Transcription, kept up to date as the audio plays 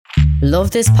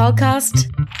Love this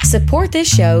podcast? Support this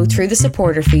show through the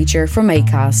supporter feature from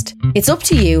Acast. It's up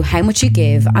to you how much you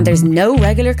give and there's no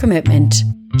regular commitment.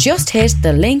 Just hit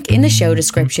the link in the show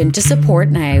description to support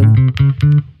now.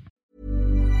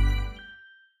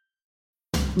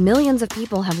 Millions of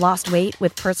people have lost weight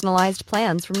with personalized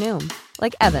plans from Noom.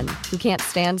 Like Evan, who can't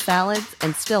stand salads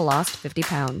and still lost 50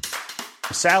 pounds.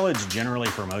 Salads generally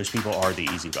for most people are the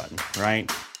easy button,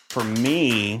 right? For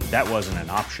me, that wasn't an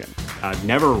option. I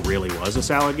never really was a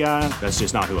salad guy. That's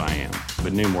just not who I am.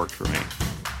 But Noom worked for me.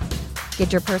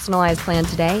 Get your personalized plan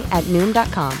today at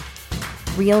Noom.com.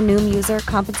 Real Noom user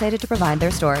compensated to provide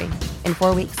their story. In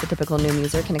 4 weeks, the typical Noom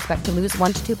user can expect to lose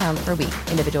 1 to 2 pounds per week.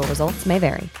 Individual results may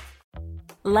vary.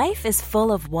 Life is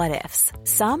full of what-ifs.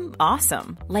 Some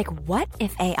awesome. Like what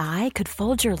if AI could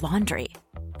fold your laundry?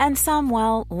 And some,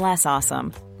 well, less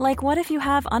awesome. Like what if you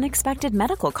have unexpected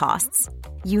medical costs?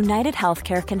 United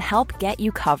Healthcare can help get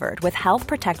you covered with Health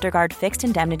Protector Guard fixed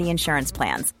indemnity insurance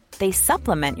plans. They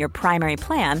supplement your primary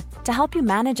plan to help you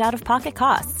manage out-of-pocket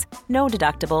costs. No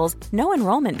deductibles, no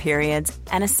enrollment periods,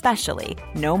 and especially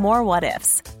no more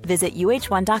what-ifs. Visit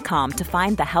uh1.com to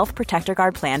find the Health Protector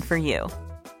Guard plan for you.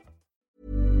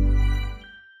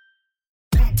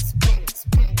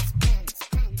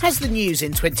 Has the news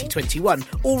in 2021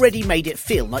 already made it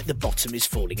feel like the bottom is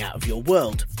falling out of your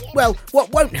world? Well, what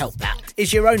won't help that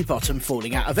is your own bottom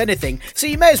falling out of anything, so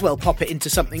you may as well pop it into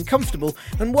something comfortable,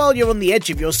 and while you're on the edge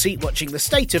of your seat watching the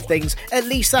state of things, at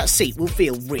least that seat will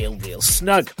feel real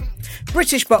snug.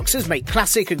 British Boxers make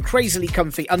classic and crazily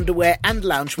comfy underwear and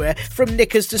loungewear, from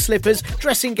knickers to slippers,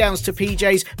 dressing gowns to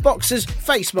PJs, boxers,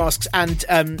 face masks and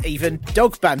even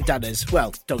dog bandanas.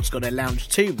 Well, dogs got a lounge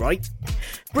too, right?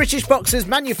 British Boxers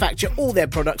manufacture all their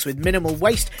products with minimal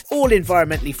waste, all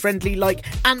environmentally friendly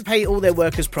and pay all their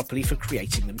workers properly for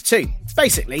creating them too.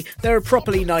 Basically, they're a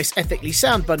properly nice, ethically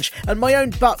sound bunch, and my own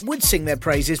butt would sing their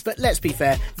praises, but let's be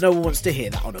fair, no one wants to hear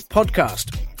that on a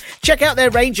podcast. Check out their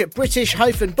range at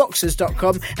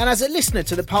british-boxers.com, and as a listener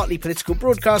to the Partly Political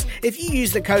broadcast, if you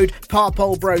use the code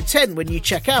PARPOLBRO10 when you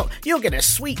check out, you'll get a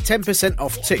sweet 10%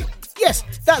 off too. Yes,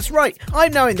 that's right,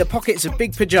 I'm now in the pockets of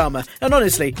Big Pyjama, and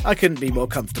honestly, I couldn't be more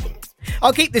comfortable.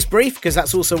 I'll keep this brief, because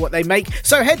that's also what they make,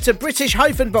 so head to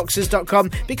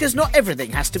british-boxers.com, because not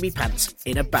everything has to be pants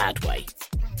in a bad way.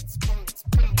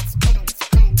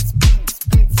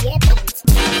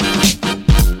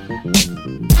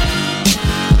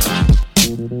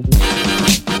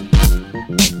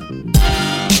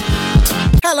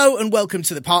 Hello and welcome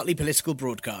to the Partly Political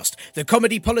broadcast, the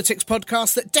comedy politics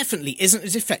podcast that definitely isn't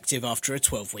as effective after a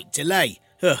 12-week delay.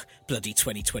 Ugh, bloody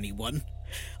 2021.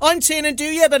 I'm Tiernan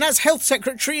Douieb, and as Health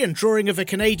Secretary and drawing of a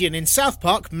Canadian in South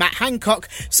Park, Matt Hancock,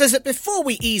 says that before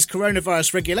we ease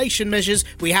coronavirus regulation measures,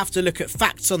 we have to look at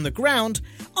facts on the ground,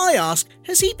 I ask,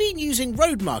 has he been using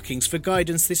road markings for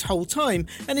guidance this whole time,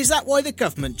 and is that why the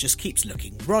government just keeps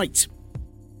looking right?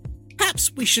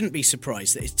 Perhaps we shouldn't be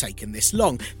surprised that it's taken this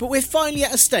long, but we're finally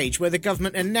at a stage where the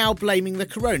government are now blaming the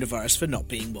coronavirus for not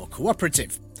being more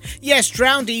cooperative. Yes,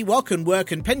 drowned Ewok and Work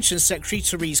and Pensions Secretary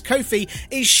Therese Coffey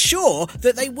is sure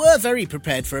that they were very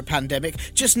prepared for a pandemic,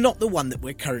 just not the one that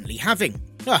we're currently having.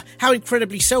 How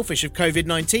incredibly selfish of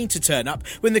COVID-19 to turn up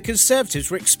when the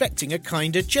Conservatives were expecting a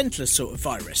kinder, gentler sort of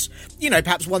virus. You know,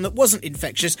 perhaps one that wasn't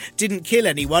infectious, didn't kill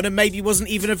anyone, and maybe wasn't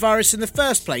even a virus in the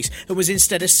first place, and was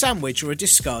instead a sandwich or a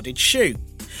discarded shoe.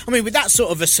 I mean, with that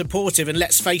sort of a supportive and,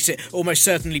 let's face it, almost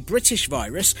certainly British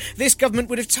virus, this government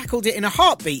would have tackled it in a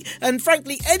heartbeat, and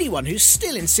frankly, anyone who's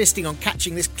still insisting on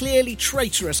catching this clearly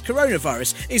traitorous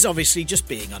coronavirus is obviously just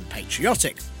being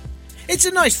unpatriotic. It's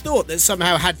a nice thought that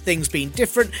somehow, had things been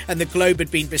different and the globe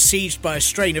had been besieged by a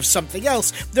strain of something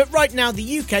else, that right now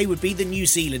the UK would be the New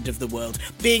Zealand of the world,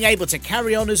 being able to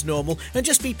carry on as normal and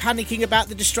just be panicking about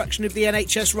the destruction of the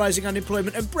NHS, rising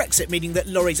unemployment and Brexit meaning that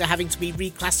lorries are having to be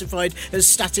reclassified as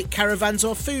static caravans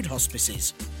or food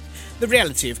hospices. The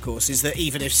reality, of course, is that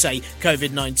even if, say,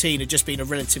 COVID-19 had just been a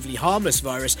relatively harmless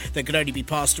virus that could only be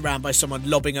passed around by someone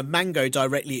lobbing a mango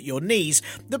directly at your knees,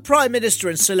 the Prime Minister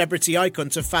and celebrity icon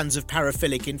to fans of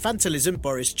paraphilic infantilism,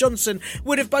 Boris Johnson,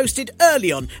 would have boasted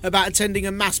early on about attending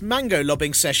a mass mango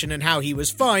lobbing session and how he was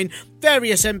fine.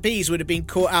 Various MPs would have been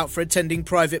caught out for attending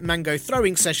private mango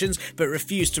throwing sessions but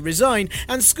refused to resign,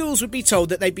 and schools would be told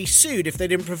that they'd be sued if they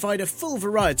didn't provide a full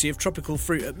variety of tropical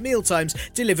fruit at mealtimes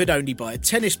delivered only by a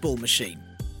tennis ball machine.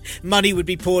 Money would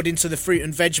be poured into the fruit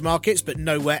and veg markets but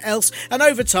nowhere else, and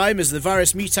over time, as the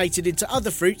virus mutated into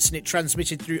other fruits and it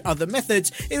transmitted through other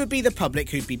methods, it would be the public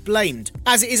who'd be blamed,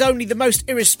 as it is only the most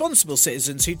irresponsible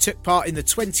citizens who took part in the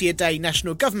 20-a-day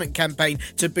national government campaign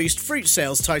to boost fruit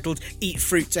sales titled Eat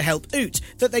Fruit to Help Oot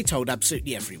that they told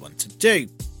absolutely everyone to do.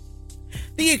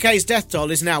 The UK's death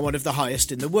toll is now one of the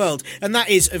highest in the world, and that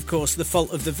is, of course, the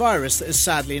fault of the virus that has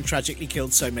sadly and tragically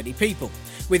killed so many people.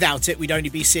 Without it, we'd only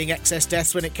be seeing excess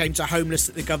deaths when it came to homeless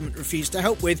that the government refused to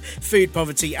help with, food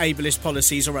poverty, ableist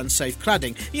policies or unsafe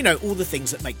cladding. You know, all the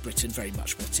things that make Britain very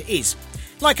much what it is.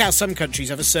 Like how some countries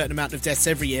have a certain amount of deaths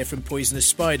every year from poisonous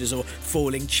spiders or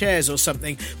falling chairs or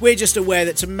something, we're just aware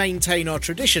that to maintain our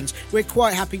traditions, we're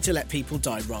quite happy to let people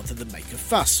die rather than make a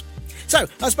fuss. So,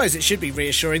 I suppose it should be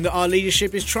reassuring that our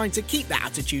leadership is trying to keep that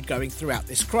attitude going throughout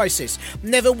this crisis,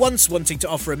 never once wanting to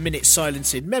offer a minute's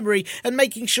silence in memory and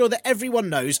making sure that everyone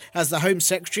knows, as the Home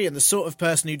Secretary and the sort of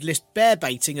person who'd list bear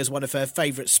baiting as one of her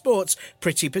favourite sports,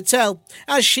 Priti Patel,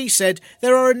 as she said,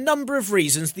 there are a number of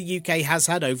reasons the UK has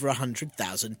had over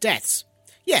 100,000 deaths.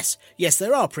 Yes,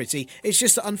 there are, Priti, it's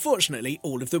just that unfortunately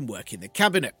all of them work in the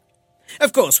Cabinet.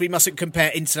 Of course, we mustn't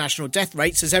compare international death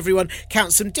rates as everyone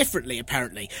counts them differently,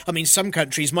 apparently. I mean, some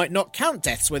countries might not count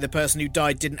deaths where the person who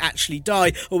died didn't actually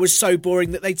die or was so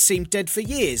boring that they'd seemed dead for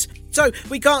years. So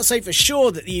we can't say for sure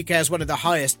that the UK has one of the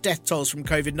highest death tolls from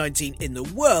COVID-19 in the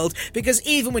world, because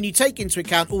even when you take into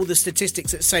account all the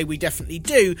statistics that say we definitely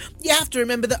do, you have to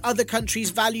remember that other countries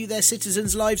value their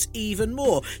citizens' lives even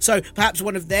more. So perhaps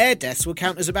one of their deaths will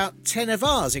count as about 10 of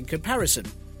ours in comparison.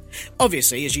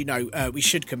 Obviously, as you know, we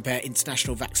should compare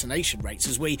international vaccination rates,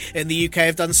 as we in the UK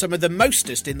have done some of the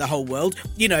mostest in the whole world.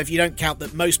 You know, if you don't count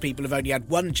that most people have only had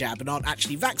one jab and aren't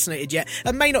actually vaccinated yet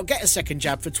and may not get a second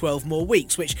jab for 12 more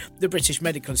weeks, which the British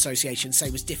Medical Association say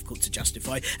was difficult to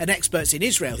justify, and experts in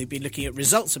Israel who've been looking at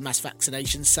results of mass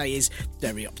vaccinations say is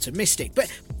very optimistic. But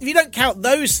if you don't count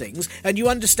those things, and you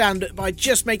understand that by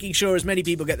just making sure as many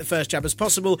people get the first jab as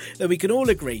possible, then we can all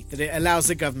agree that it allows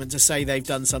the government to say they've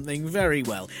done something very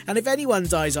well. And if anyone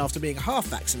dies after being half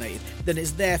vaccinated, then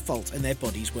it's their fault and their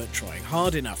bodies weren't trying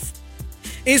hard enough.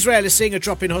 Israel is seeing a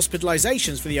drop in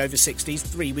hospitalisations for the over 60s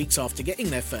 3 weeks after getting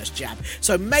their first jab,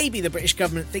 so maybe the British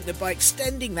government think that by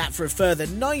extending that for a further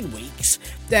 9 weeks,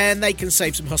 then they can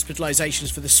save some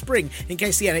hospitalisations for the spring in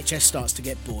case the NHS starts to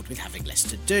get bored with having less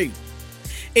to do.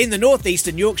 In the northeast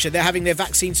and Yorkshire, they're having their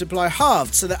vaccine supply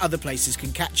halved so that other places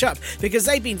can catch up, because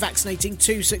they've been vaccinating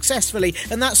too successfully,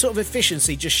 and that sort of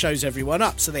efficiency just shows everyone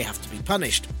up, so they have to be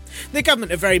punished. The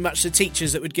government are very much the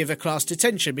teachers that would give a class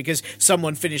detention because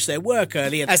someone finished their work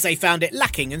early as they found it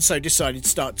lacking and so decided to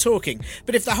start talking.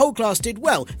 But if the whole class did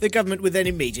well, the government would then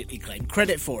immediately claim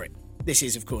credit for it. This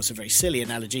is, of course, a very silly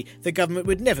analogy. The government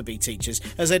would never be teachers,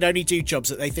 as they'd only do jobs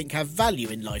that they think have value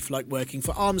in life, like working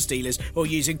for arms dealers or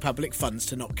using public funds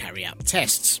to not carry out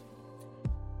tests.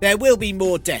 There will be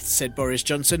more deaths, said Boris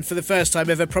Johnson, for the first time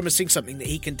ever promising something that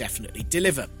he can definitely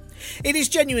deliver. It is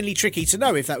genuinely tricky to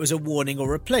know if that was a warning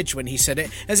or a pledge when he said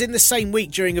it, as in the same week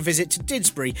during a visit to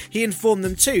Didsbury, he informed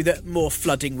them too that more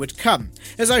flooding would come,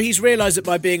 as though he's realised that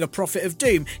by being a prophet of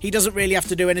doom, he doesn't really have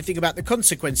to do anything about the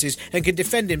consequences and can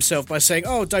defend himself by saying,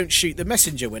 "Oh, don't shoot the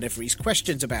messenger," whenever he's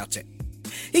questioned about it.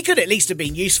 He could at least have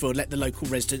been useful and let the local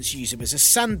residents use him as a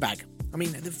sandbag. I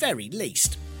mean, at the very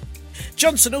least.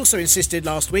 Johnson also insisted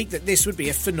last week that this would be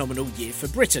a phenomenal year for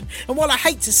Britain, and while I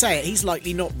hate to say it, he's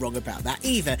likely not wrong about that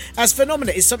either, as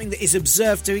phenomena is something that is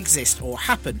observed to exist or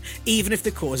happen, even if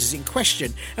the cause is in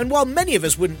question, and while many of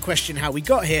us wouldn't question how we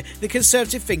got here, the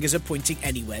Conservative fingers are pointing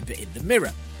anywhere but in the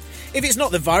mirror. If it's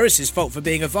not the virus's fault for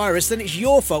being a virus, then it's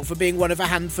your fault for being one of a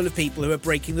handful of people who are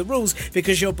breaking the rules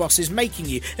because your boss is making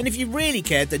you, and if you really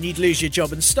cared, then you'd lose your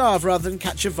job and starve rather than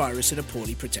catch a virus in a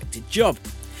poorly protected job.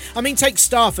 I mean, take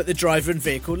staff at the Driver and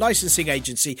Vehicle Licensing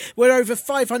Agency, where over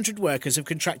 500 workers have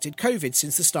contracted COVID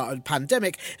since the start of the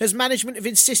pandemic, as management have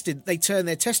insisted that they turn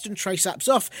their test and trace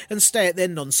apps off and stay at their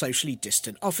non-socially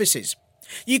distant offices.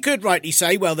 You could rightly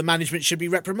say, well, the management should be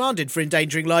reprimanded for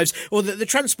endangering lives, or that the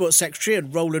Transport Secretary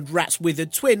and Roland Ratt's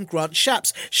withered twin, Grant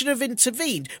Shapps, should have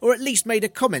intervened, or at least made a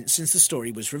comment since the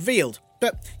story was revealed.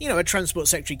 But, a Transport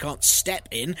Secretary can't step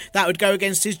in. That would go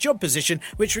against his job position,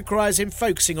 which requires him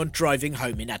focusing on driving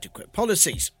home inadequate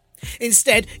policies.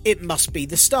 Instead, it must be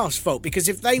the staff's fault, because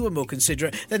if they were more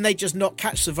considerate, then they'd just not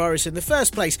catch the virus in the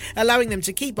first place, allowing them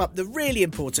to keep up the really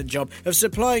important job of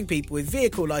supplying people with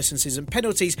vehicle licences and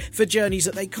penalties for journeys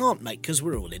that they can't make because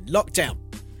we're all in lockdown.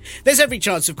 There's every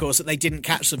chance, of course, that they didn't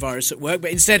catch the virus at work,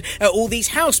 but instead at all these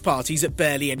house parties that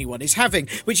barely anyone is having,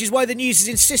 which is why the news is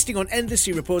insisting on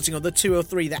endlessly reporting on the 2 or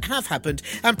 3 that have happened,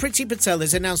 and Priti Patel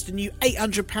has announced a new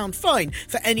 £800 fine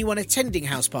for anyone attending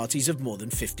house parties of more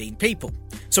than 15 people.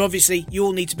 So obviously, you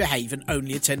all need to behave and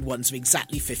only attend ones of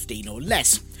exactly 15 or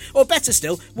less. Or better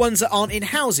still, ones that aren't in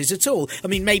houses at all. I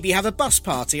mean, maybe have a bus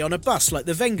party on a bus like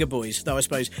the Venga Boys, though I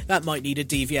suppose that might need a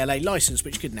DVLA licence,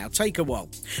 which could now take a while.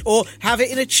 Or have it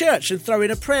in a church and throw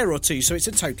in a prayer or two so it's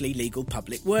a totally legal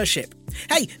public worship.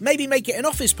 Hey, maybe make it an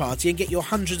office party and get your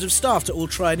hundreds of staff to all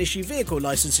try and issue vehicle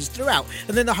licences throughout,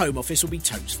 and then the Home Office will be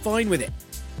totes fine with it.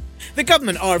 The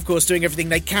government are, of course, doing everything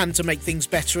they can to make things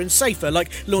better and safer,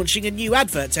 like launching a new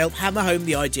advert to help hammer home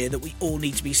the idea that we all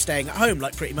need to be staying at home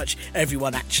like pretty much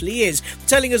everyone actually is,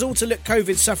 telling us all to look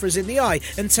COVID sufferers in the eye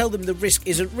and tell them the risk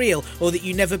isn't real, or that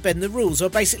you never bend the rules, or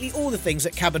basically all the things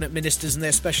that cabinet ministers and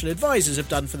their special advisors have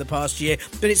done for the past year,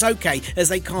 but it's okay as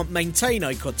they can't maintain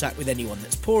eye contact with anyone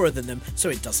that's poorer than them, so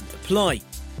it doesn't apply.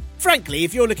 Frankly,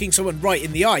 if you're looking someone right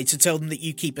in the eye to tell them that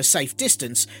you keep a safe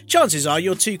distance, chances are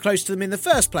you're too close to them in the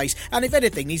first place, and if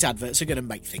anything, these adverts are going to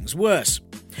make things worse.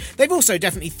 They've also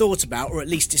definitely thought about, or at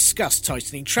least discussed,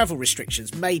 tightening travel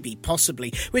restrictions, maybe,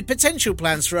 possibly, with potential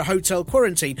plans for a hotel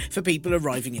quarantine for people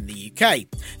arriving in the UK.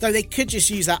 Though they could just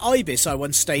use that Ibis I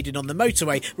once stayed in on the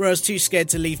motorway, where I was too scared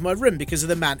to leave my room because of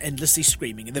the man endlessly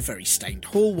screaming in the very stained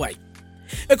hallway.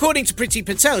 According to Priti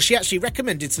Patel, she actually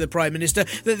recommended to the Prime Minister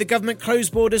that the government close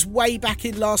borders way back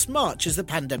in last March as the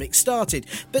pandemic started.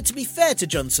 But to be fair to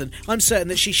Johnson, I'm certain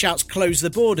that she shouts "close the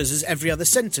borders" as every other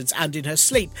sentence and in her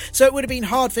sleep, so it would have been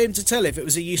hard for him to tell if it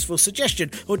was a useful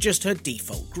suggestion or just her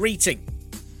default greeting.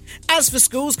 As for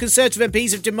schools, Conservative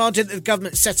MPs have demanded that the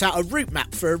government set out a route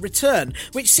map for a return,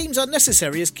 which seems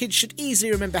unnecessary as kids should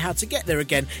easily remember how to get there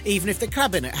again, even if the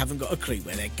Cabinet haven't got a clue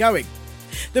where they're going.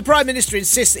 The Prime Minister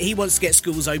insists that he wants to get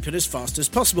schools open as fast as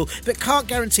possible, but can't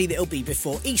guarantee that it'll be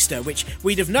before Easter, which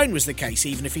we'd have known was the case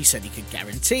even if he said he could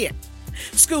guarantee it.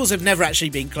 Schools have never actually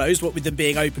been closed, what with them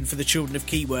being open for the children of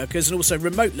key workers and also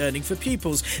remote learning for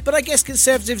pupils, but I guess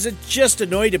Conservatives are just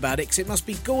annoyed about it because it must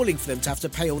be galling for them to have to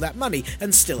pay all that money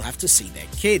and still have to see their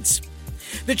kids.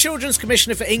 The Children's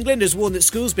Commissioner for England has warned that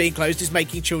schools being closed is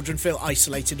making children feel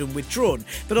isolated and withdrawn,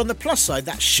 but on the plus side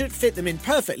that should fit them in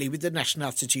perfectly with the national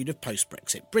attitude of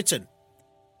post-Brexit Britain.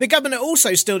 The government are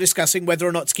also still discussing whether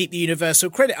or not to keep the universal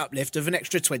credit uplift of an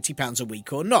extra £20 a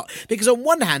week or not, because on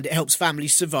one hand it helps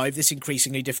families survive this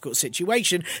increasingly difficult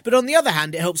situation, but on the other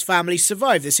hand it helps families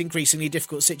survive this increasingly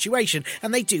difficult situation,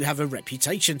 and they do have a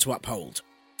reputation to uphold.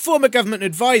 Former government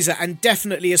advisor and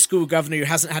definitely a school governor who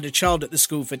hasn't had a child at the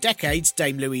school for decades,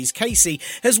 Dame Louise Casey,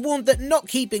 has warned that not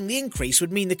keeping the increase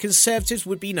would mean the Conservatives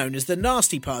would be known as the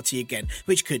nasty party again,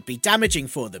 which could be damaging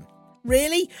for them.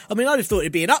 Really? I mean, I'd have thought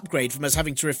it'd be an upgrade from us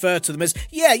having to refer to them as,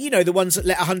 yeah, you know, the ones that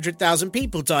let 100,000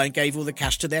 people die and gave all the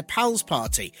cash to their pals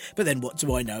party. But then what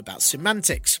do I know about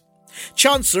semantics?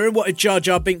 Chancellor, and what if Jar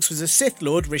Jar Binks was a Sith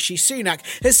Lord, Rishi Sunak,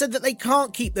 has said that they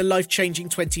can't keep the life-changing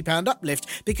 £20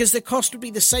 uplift because the cost would be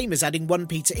the same as adding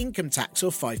 1p to income tax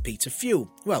or 5p to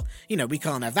fuel. Well, you know, we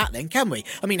can't have that then, can we?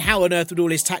 I mean, how on earth would all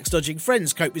his tax-dodging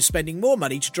friends cope with spending more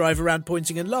money to drive around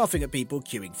pointing and laughing at people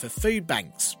queuing for food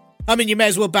banks? I mean, you may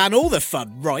as well ban all the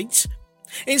fun, right?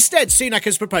 Instead, Sunak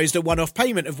has proposed a one-off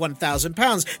payment of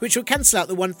 £1,000, which will cancel out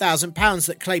the £1,000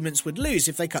 that claimants would lose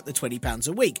if they cut the £20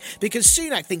 a week, because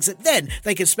Sunak thinks that then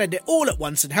they can spend it all at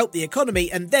once and help the economy,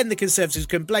 and then the Conservatives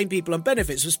can blame people on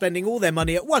benefits for spending all their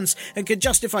money at once and can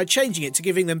justify changing it to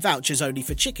giving them vouchers only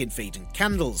for chicken feed and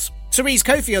candles. Therese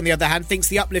Coffey, on the other hand, thinks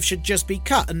the uplift should just be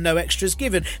cut and no extras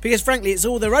given, because frankly it's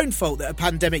all their own fault that a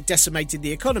pandemic decimated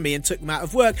the economy and took them out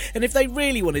of work, and if they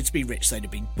really wanted to be rich they'd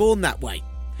have been born that way.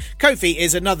 Kofi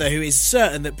is another who is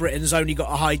certain that Britain's only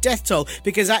got a high death toll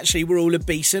because actually we're all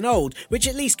obese and old, which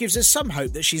at least gives us some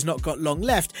hope that she's not got long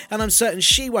left, and I'm certain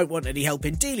she won't want any help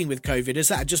in dealing with COVID as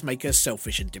that would just make her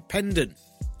selfish and dependent.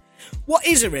 What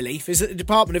is a relief is that the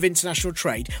Department of International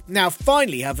Trade now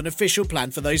finally have an official plan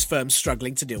for those firms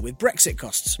struggling to deal with Brexit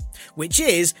costs, which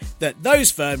is that those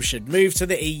firms should move to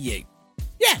the EU.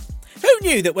 Yeah. Who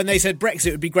knew that when they said Brexit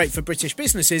would be great for British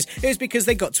businesses, it was because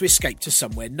they got to escape to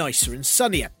somewhere nicer and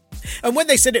sunnier? And when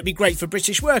they said it'd be great for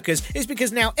British workers, it's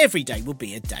because now every day will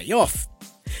be a day off.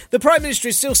 The Prime Minister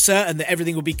is still certain that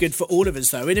everything will be good for all of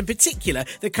us though, and in particular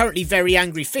the currently very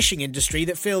angry fishing industry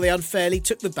that feel they unfairly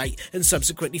took the bait and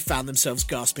subsequently found themselves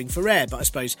gasping for air, but I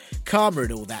suppose karma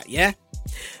and all that, yeah?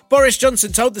 Boris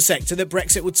Johnson told the sector that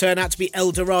Brexit would turn out to be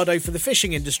El Dorado for the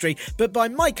fishing industry, but by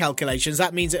my calculations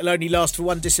that means it'll only last for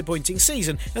one disappointing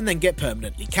season and then get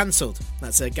permanently cancelled.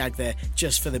 That's a gag there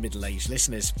just for the middle-aged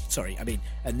listeners. Sorry, I mean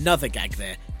another gag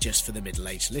there just for the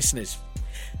middle-aged listeners.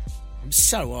 I'm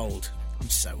so old.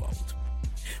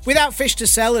 Without fish to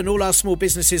sell and all our small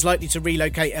businesses likely to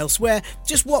relocate elsewhere,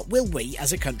 just what will we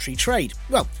as a country trade?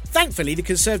 Well, thankfully the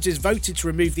Conservatives voted to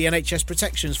remove the NHS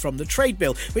protections from the trade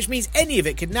bill, which means any of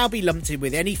it can now be lumped in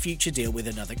with any future deal with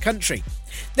another country.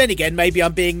 Then again, maybe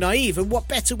I'm being naive, and what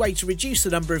better way to reduce the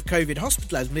number of COVID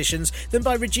hospital admissions than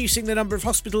by reducing the number of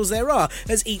hospitals there are,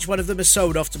 as each one of them is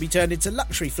sold off to be turned into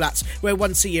luxury flats where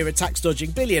once a year a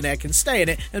tax-dodging billionaire can stay in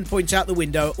it and point out the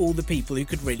window at all the people who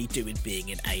could really do with being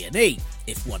in A&E,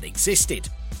 if one existed.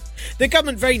 The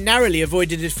government very narrowly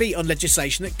avoided defeat on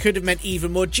legislation that could have meant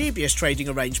even more dubious trading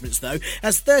arrangements, though,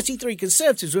 as 33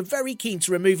 Conservatives were very keen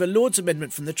to remove a Lords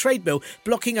amendment from the trade bill,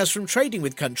 blocking us from trading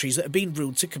with countries that have been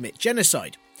ruled to commit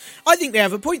genocide. I think they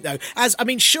have a point, though,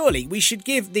 surely we should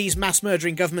give these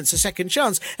mass-murdering governments a second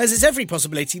chance, as there's every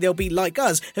possibility they'll be like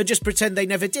us and just pretend they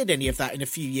never did any of that in a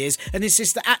few years and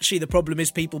insist that actually the problem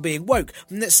is people being woke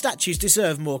and that statues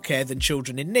deserve more care than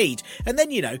children in need. And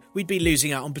then, we'd be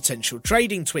losing out on potential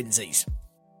trading twinsies.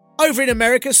 Over in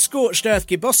America, scorched earth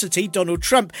gibbosity Donald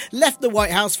Trump left the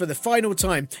White House for the final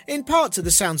time, in part to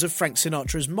the sounds of Frank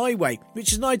Sinatra's My Way,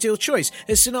 which is an ideal choice,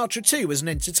 as Sinatra too was an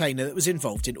entertainer that was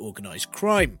involved in organised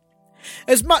crime.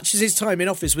 As much as his time in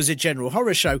office was a general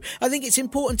horror show, I think it's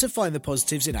important to find the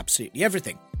positives in absolutely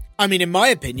everything. In my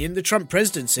opinion, the Trump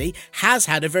presidency has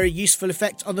had a very useful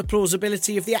effect on the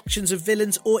plausibility of the actions of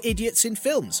villains or idiots in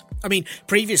films.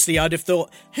 Previously I'd have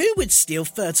thought, who would steal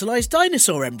fertilised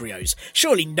dinosaur embryos?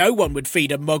 Surely no one would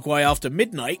feed a mogwai after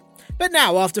midnight. But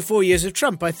now, after 4 years of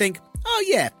Trump, I think, oh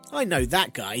yeah, I know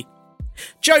that guy.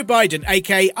 Joe Biden,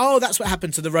 aka, that's what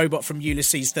happened to the robot from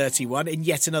Ulysses 31, in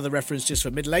yet another reference just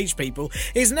for middle-aged people,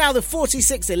 is now the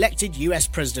 46th elected US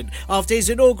president after his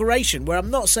inauguration, where I'm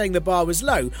not saying the bar was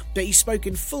low, but he spoke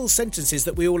in full sentences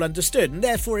that we all understood and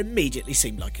therefore immediately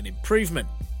seemed like an improvement.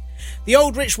 The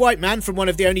old rich white man from one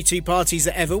of the only two parties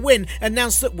that ever win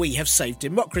announced that we have saved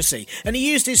democracy, and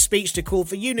he used his speech to call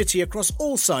for unity across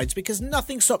all sides because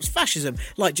nothing stops fascism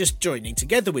like just joining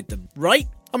together with them, right?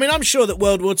 I'm sure that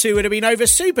World War II would have been over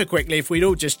super quickly if we'd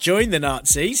all just joined the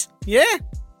Nazis. Yeah?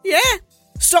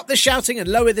 Stop the shouting and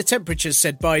lower the temperatures,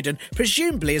 said Biden,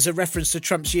 presumably as a reference to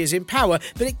Trump's years in power,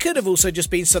 but it could have also just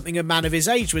been something a man of his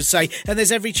age would say, and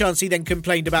there's every chance he then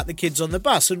complained about the kids on the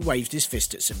bus and waved his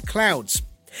fist at some clouds.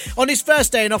 On his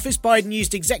first day in office, Biden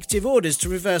used executive orders to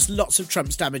reverse lots of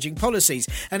Trump's damaging policies,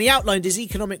 and he outlined his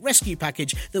economic rescue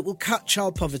package that will cut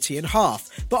child poverty in half,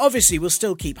 but obviously will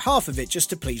still keep half of it just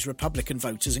to please Republican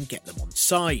voters and get them on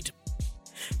side.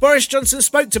 Boris Johnson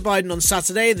spoke to Biden on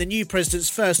Saturday in the new president's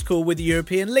first call with the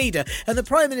European leader, and the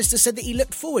Prime Minister said that he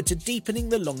looked forward to deepening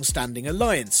the long-standing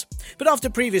alliance. But after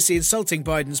previously insulting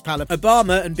Biden's pal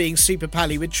Obama and being super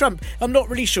pally with Trump, I'm not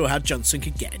really sure how Johnson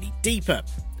could get any deeper.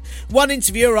 One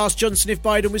interviewer asked Johnson if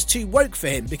Biden was too woke for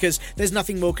him, because there's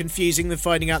nothing more confusing than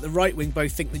finding out the right wing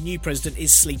both think the new president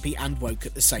is sleepy and woke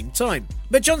at the same time.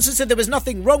 But Johnson said there was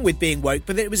nothing wrong with being woke,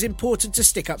 but that it was important to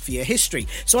stick up for your history.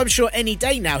 So I'm sure any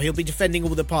day now he'll be defending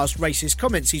all the past racist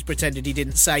comments he's pretended he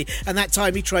didn't say, and that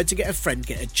time he tried to get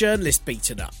a journalist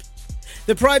beaten up.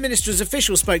 The Prime Minister's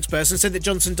official spokesperson said that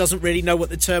Johnson doesn't really know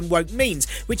what the term woke means,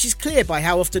 which is clear by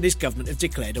how often his government have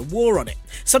declared a war on it,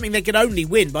 something they can only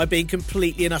win by being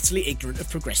completely and utterly ignorant of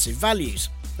progressive values.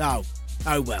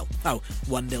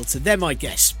 1-0 to them, I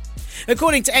guess.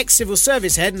 According to ex-civil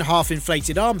service head and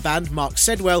half-inflated armband Mark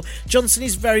Sedwell, Johnson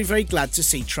is very, very glad to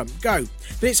see Trump go.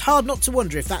 But it's hard not to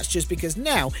wonder if that's just because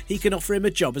now he can offer him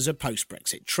a job as a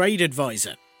post-Brexit trade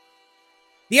advisor.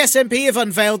 The SNP have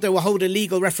unveiled they will hold a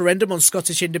legal referendum on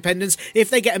Scottish independence if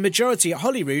they get a majority at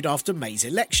Holyrood after May's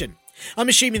election. I'm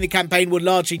assuming the campaign will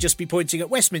largely just be pointing at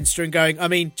Westminster and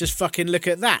going, just fucking look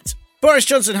at that. Boris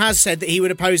Johnson has said that he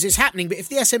would oppose this happening, but if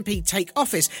the SNP take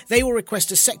office, they will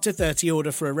request a Sector 30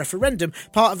 order for a referendum,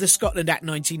 part of the Scotland Act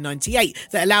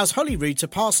 1998, that allows Holyrood to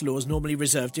pass laws normally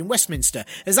reserved in Westminster,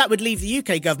 as that would leave the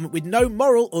UK government with no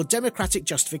moral or democratic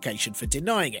justification for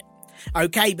denying it.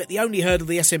 OK, but the only hurdle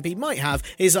the SNP might have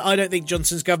is that I don't think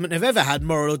Johnson's government have ever had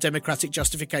moral or democratic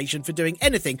justification for doing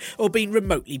anything or been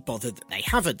remotely bothered that they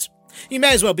haven't. You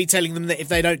may as well be telling them that if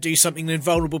they don't do something then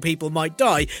vulnerable people might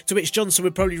die, to which Johnson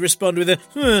would probably respond with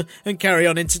a and carry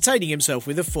on entertaining himself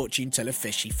with a fortune teller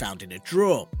fish he found in a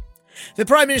drawer. The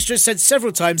Prime Minister has said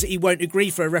several times that he won't agree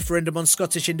for a referendum on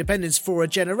Scottish independence for a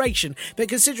generation, but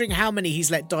considering how many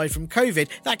he's let die from COVID,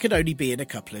 that could only be in a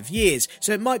couple of years,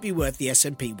 so it might be worth the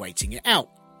SNP waiting it out.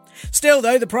 Still,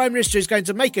 though, the Prime Minister is going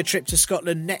to make a trip to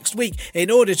Scotland next week in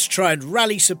order to try and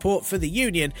rally support for the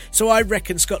Union, so I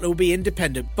reckon Scotland will be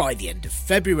independent by the end of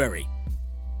February.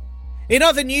 In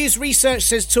other news, research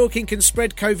says talking can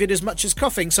spread COVID as much as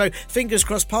coughing, so fingers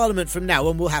crossed Parliament from now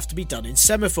on will have to be done in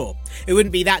semaphore. It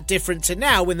wouldn't be that different to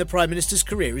now when the Prime Minister's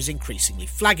career is increasingly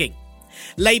flagging.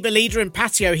 Labour leader and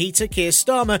patio heater Keir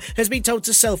Starmer has been told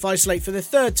to self-isolate for the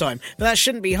third time, but that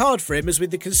shouldn't be hard for him, as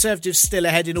with the Conservatives still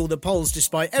ahead in all the polls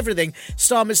despite everything,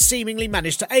 Starmer's seemingly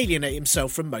managed to alienate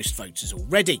himself from most voters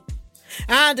already.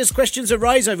 And as questions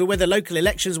arise over whether local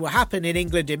elections will happen in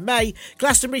England in May,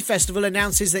 Glastonbury Festival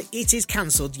announces that it is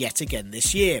cancelled yet again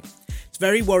this year. It's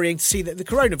very worrying to see that the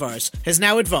coronavirus has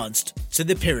now advanced to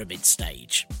the pyramid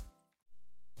stage.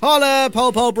 Holla,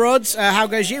 Pol Brods. How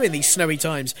goes you in these snowy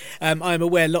times? I am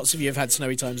aware lots of you have had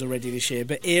snowy times already this year,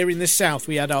 but here in the south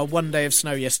we had our 1 day of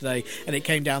snow yesterday and it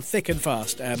came down thick and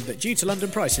fast, but due to London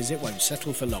prices it won't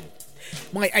settle for long.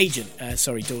 My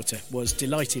daughter, was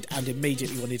delighted and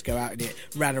immediately wanted to go out in it,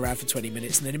 ran around for 20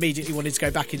 minutes and then immediately wanted to go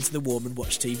back into the warm and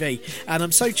watch TV. And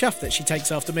I'm so chuffed that she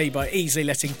takes after me by easily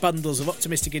letting bundles of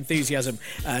optimistic enthusiasm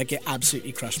get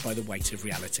absolutely crushed by the weight of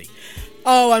reality.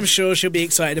 Oh, I'm sure she'll be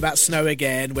excited about snow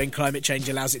again when climate change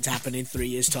allows it to happen in 3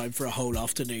 years' time for a whole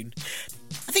afternoon.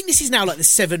 I think this is now like the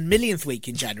 7 millionth week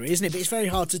in January, isn't it? But it's very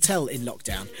hard to tell in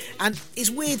lockdown. And it's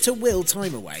weird to will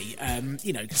time away,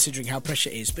 considering how pressure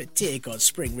it is. But dear God,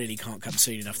 spring really can't come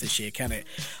soon enough this year, can it?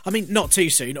 I mean, not too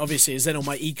soon, obviously, as then all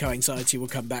my eco-anxiety will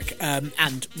come back,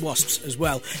 and wasps as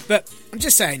well. But I'm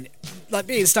just saying, like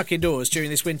being stuck indoors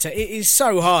during this winter, it is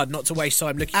so hard not to waste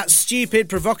time looking at stupid,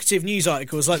 provocative news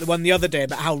articles like the one the other day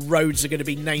about how roads are going to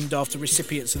be named after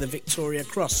recipients of the Victoria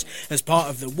Cross as part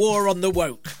of the war on the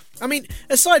woke. I mean,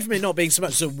 aside from it not being so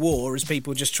much a war as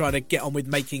people just trying to get on with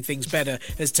making things better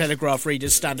as Telegraph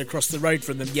readers stand across the road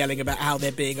from them yelling about how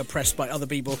they're being oppressed by other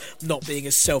people not being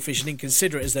as selfish and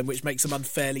inconsiderate as them, which makes them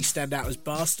unfairly stand out as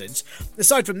bastards.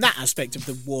 Aside from that aspect of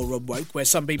the war on woke, where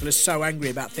some people are so angry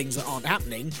about things that aren't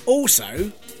happening,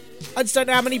 also, I just don't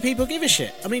know how many people give a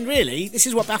shit. I mean, really, this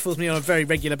is what baffles me on a very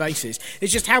regular basis.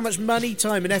 It's just how much money,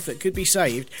 time and effort could be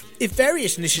saved if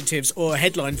various initiatives or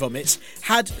headline vomits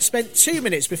had spent 2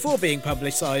 minutes before being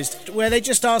publicised where they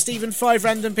just asked even 5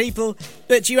 random people,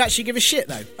 but do you actually give a shit,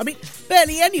 though? I mean,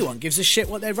 barely anyone gives a shit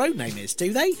what their road name is,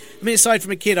 do they? I mean, aside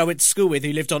from a kid I went to school with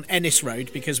who lived on Ennis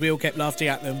Road because we all kept laughing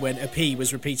at them when a P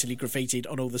was repeatedly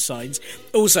graffitied on all the signs.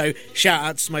 Also, shout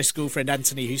out to my school friend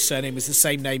Anthony, whose surname was the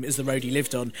same name as the road he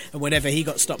lived on, and whenever he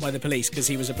got stopped by the police because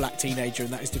he was a black teenager,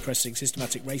 and that is depressing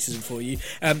systematic racism for you,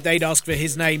 they'd ask for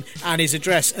his name and his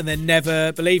address and then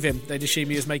never believe him. They'd assume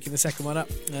he was making the second one up.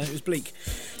 It was bleak.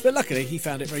 But luckily he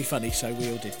found it very funny, so we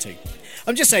all did too.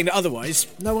 I'm just saying that otherwise,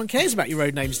 no one cares about your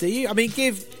road names, do you? I mean,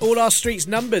 give all our streets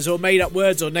numbers or made up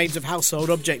words or names of household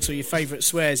objects or your favourite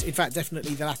swears. In fact,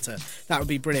 definitely the latter. That would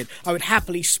be brilliant. I would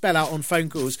happily spell out on phone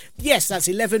calls, yes, that's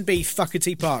 11B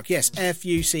Fuckety Park. Yes,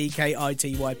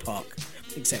 Fuckity Park.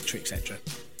 Etc, etc.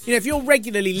 You know, if you're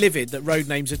regularly livid that road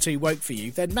names are too woke for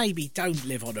you, then maybe don't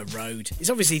live on a road. It's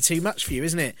obviously too much for you,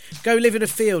 isn't it? Go live in a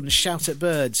field and shout at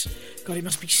birds. God, it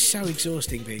must be so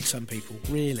exhausting being some people,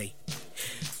 really.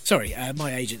 Sorry,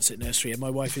 my agent's at nursery and my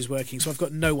wife is working, so I've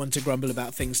got no one to grumble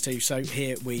about things to, so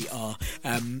here we are.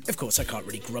 Of course, I can't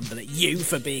really grumble at you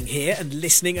for being here and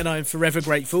listening, and I am forever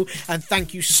grateful. And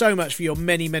thank you so much for your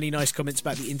many, many nice comments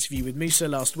about the interview with Musa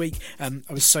last week. I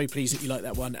was so pleased that you liked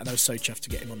that one, and I was so chuffed to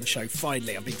get him on the show.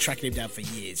 Finally, I've been tracking him down for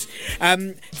years.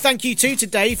 Thank you too to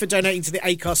Dave for donating to the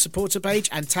Acast supporter page,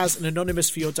 and Taz and Anonymous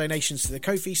for your donations to the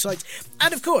Ko-fi site.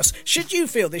 And of course, should you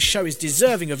feel this show is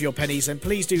deserving of your pennies, then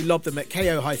please do lob them at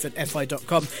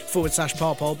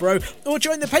ko-fi.com/parpolbro, or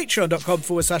join the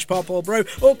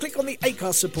patreon.com/parpolbro, or click on the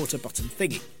Acast supporter button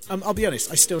thingy. I'll be honest,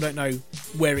 I still don't know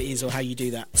where it is or how you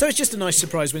do that. So it's just a nice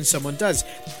surprise when someone does.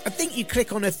 I think you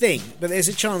click on a thing, but there's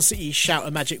a chance that you shout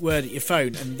a magic word at your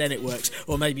phone and then it works.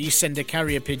 Or maybe you send a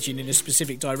carrier pigeon in a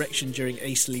specific direction during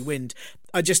easterly wind.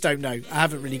 I just don't know. I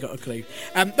haven't really got a clue.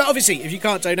 But obviously, if you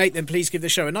can't donate, then please give the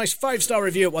show a nice 5-star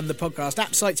review at one of the podcast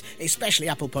app sites, especially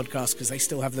Apple Podcasts, because they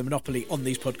still have the monopoly on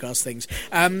these podcast things.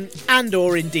 Or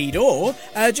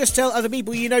just tell other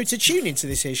people you know to tune into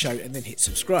this here show and then hit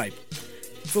subscribe.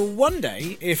 For one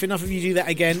day, if enough of you do that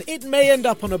again, it may end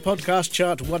up on a podcast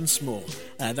chart once more.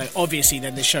 Though obviously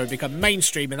then this show would become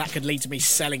mainstream and that could lead to me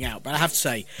selling out. But I have to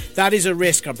say, that is a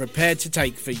risk I'm prepared to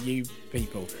take for you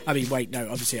people. I mean, wait, no,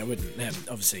 obviously I wouldn't.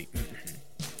 Obviously.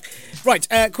 Right,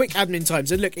 quick admin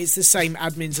times. And look, it's the same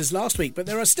admins as last week, but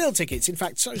there are still tickets. In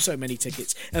fact, so many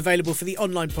tickets available for the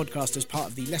online podcast as part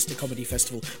of the Leicester Comedy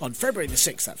Festival on February the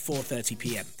 6th at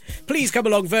 4:30pm. Please come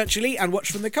along virtually and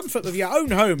watch from the comfort of your own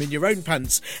home in your own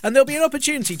pants. And there'll be an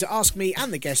opportunity to ask me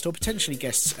and the guest, or potentially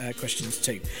guests, questions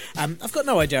too. I've got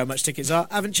no idea how much tickets are.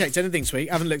 I haven't checked anything this week.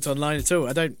 I haven't looked online at all.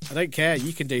 I don't care.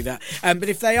 You can do that. But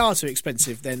if they are too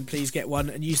expensive, then please get one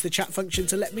and use the chat function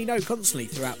to let me know constantly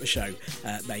throughout the show.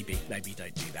 Maybe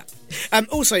don't do that.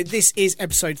 Also, this is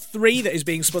episode 3 that is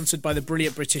being sponsored by the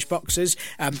Brilliant British Boxers.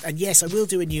 And yes, I will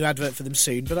do a new advert for them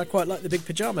soon, but I quite like the big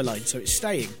pyjama line, so it's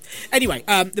staying. Anyway,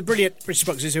 the Brilliant British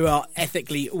Boxers, who are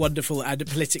ethically wonderful and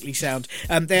politically sound,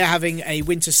 they're having a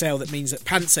winter sale that means that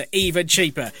pants are even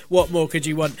cheaper. What more could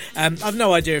you want? I've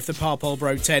no idea if the Parpol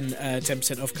Bro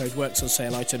 10% off code works on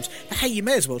sale items, but hey, you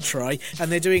may as well try.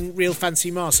 And they're doing real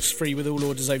fancy masks free with all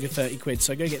orders over 30 quid,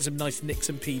 so go get some nice Nicks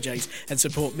and PJs and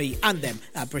support me and them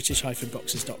at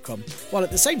british-boxers.com, while at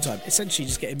the same time essentially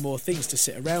just getting more things to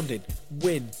sit around in.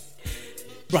 Win.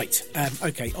 Right,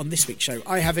 okay, on this week's show,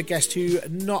 I have a guest who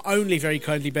not only very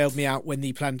kindly bailed me out when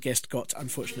the planned guest got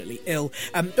unfortunately ill,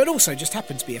 but also just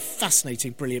happened to be a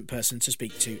fascinating, brilliant person to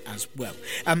speak to as well.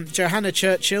 Johanna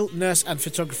Churchill, nurse and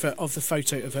photographer of the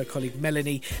photo of her colleague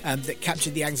Melanie that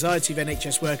captured the anxiety of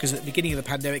NHS workers at the beginning of the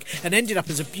pandemic and ended up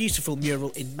as a beautiful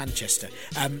mural in Manchester.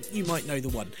 You might know the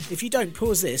one. If you don't,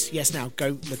 pause this. Yes, now,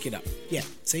 go look it up. Yeah,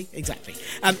 see? Exactly.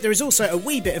 There is also a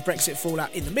wee bit of Brexit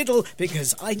fallout in the middle,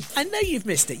 because I know you've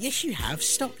missed it. Yes, you have.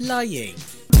 Stop lying.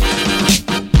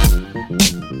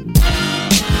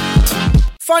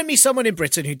 Find me someone in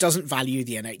Britain who doesn't value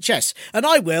the NHS, and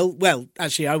I will,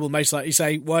 I will most likely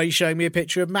say, why are you showing me a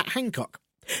picture of Matt Hancock?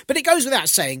 But it goes without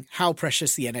saying how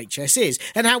precious the NHS is,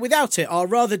 and how without it our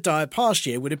rather dire past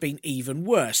year would have been even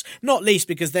worse, not least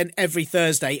because then every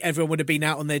Thursday everyone would have been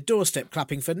out on their doorstep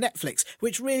clapping for Netflix,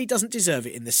 which really doesn't deserve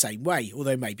it in the same way,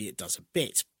 although maybe it does a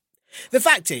bit. The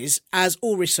fact is, as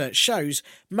all research shows,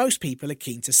 most people are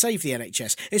keen to save the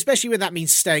NHS, especially when that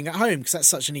means staying at home, because that's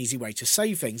such an easy way to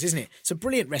save things, isn't it? It's a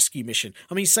brilliant rescue mission.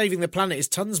 I mean, saving the planet is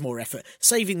tons more effort.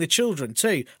 Saving the children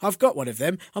too. I've got one of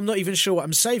them. I'm not even sure what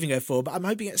I'm saving her for, but I'm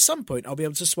hoping at some point I'll be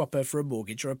able to swap her for a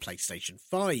mortgage or a PlayStation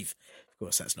 5. Of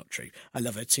course, that's not true. I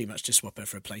love her too much to swap her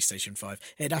for a PlayStation 5.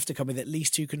 It'd have to come with at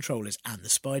least 2 controllers and the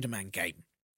Spider-Man game.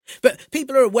 But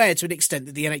people are aware to an extent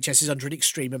that the NHS is under an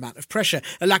extreme amount of pressure,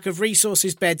 a lack of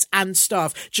resources, beds and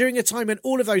staff, during a time when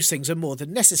all of those things are more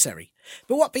than necessary.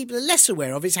 But what people are less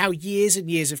aware of is how years and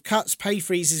years of cuts, pay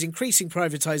freezes, increasing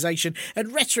privatisation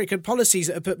and rhetoric and policies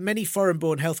that have put many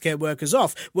foreign-born healthcare workers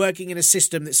off, working in a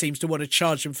system that seems to want to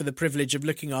charge them for the privilege of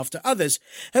looking after others,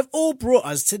 have all brought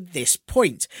us to this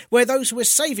point, where those who are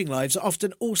saving lives are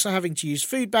often also having to use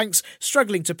food banks,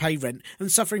 struggling to pay rent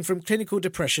and suffering from clinical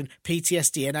depression,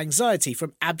 PTSD and anxiety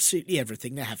from absolutely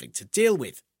everything they're having to deal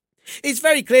with. It's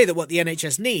very clear that what the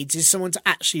NHS needs is someone to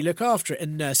actually look after it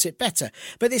and nurse it better,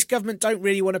 but this government don't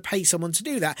really want to pay someone to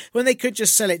do that when they could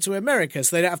just sell it to America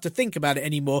so they don't have to think about it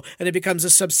anymore and it becomes a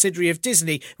subsidiary of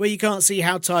Disney where you can't see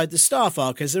how tired the staff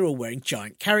are because they're all wearing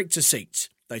giant character suits.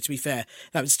 Though to be fair,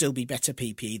 that would still be better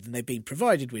PPE than they've been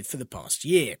provided with for the past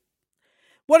year.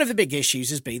 One of the big issues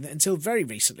has been that until very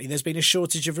recently there's been a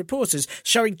shortage of reporters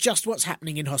showing just what's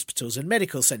happening in hospitals and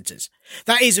medical centres.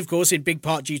 That is, of course, in big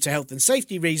part due to health and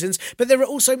safety reasons, but there are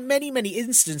also many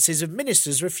instances of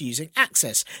ministers refusing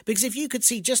access, because if you could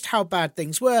see just how bad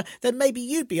things were, then maybe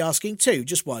you'd be asking too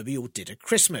just why we all did at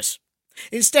Christmas.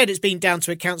 Instead, it's been down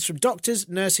to accounts from doctors,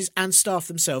 nurses and staff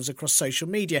themselves across social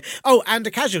media. Oh, and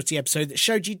a casualty episode that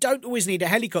showed you don't always need a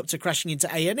helicopter crashing into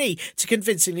A&E to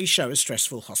convincingly show a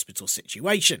stressful hospital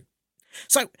situation.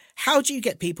 So, how do you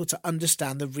get people to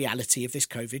understand the reality of this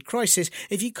COVID crisis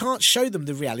if you can't show them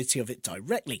the reality of it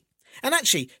directly? And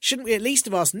actually, shouldn't we at least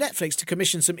have asked Netflix to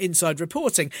commission some inside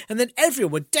reporting, and then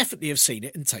everyone would definitely have seen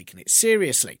it and taken it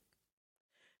seriously?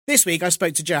 This week I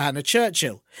spoke to Johanna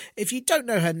Churchill. If you don't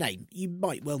know her name, you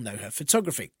might well know her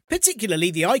photography, particularly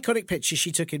the iconic picture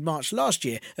she took in March last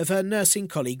year of her nursing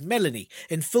colleague Melanie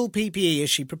in full PPE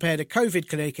as she prepared a COVID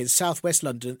clinic in southwest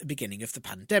London at the beginning of the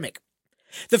pandemic.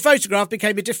 The photograph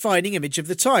became a defining image of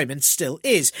the time and still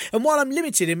is, and while I'm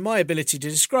limited in my ability to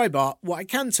describe art, what I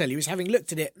can tell you is, having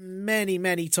looked at it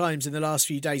many times in the last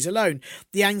few days alone,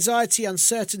 the anxiety,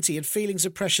 uncertainty and feelings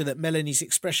of pressure that Melanie's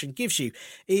expression gives you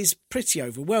is pretty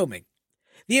overwhelming.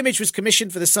 The image was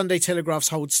commissioned for the Sunday Telegraph's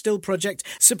Hold Still project,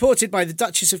 supported by the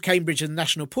Duchess of Cambridge and the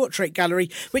National Portrait Gallery,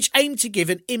 which aimed to give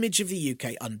an image of the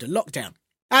UK under lockdown.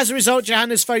 As a result,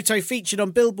 Johanna's photo featured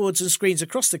on billboards and screens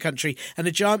across the country, and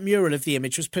a giant mural of the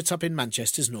image was put up in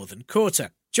Manchester's Northern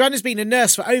Quarter. Joanna's been a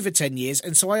nurse for over 10 years,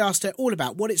 and so I asked her all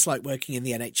about what it's like working in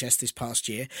the NHS this past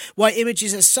year, why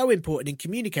images are so important in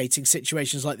communicating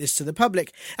situations like this to the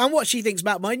public, and what she thinks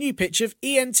about my new pitch of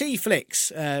ENT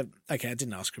flicks. Okay, I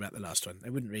didn't ask her about the last one.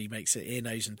 It wouldn't really make it ear,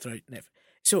 nose and throat. Never.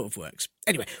 Sort of works.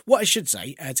 Anyway, what I should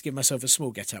say, to give myself a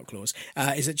small get-out clause,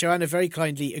 is that Joanna very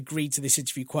kindly agreed to this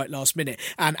interview quite last minute.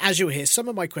 And as you'll hear, some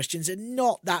of my questions are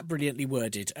not that brilliantly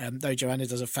worded, though Joanna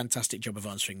does a fantastic job of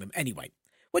answering them. Anyway,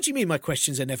 what do you mean my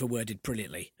questions are never worded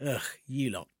brilliantly? Ugh, you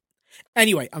lot.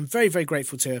 Anyway, I'm very, very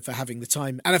grateful to her for having the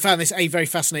time, and I found this a very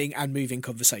fascinating and moving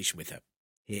conversation with her.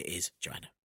 Here is Joanna.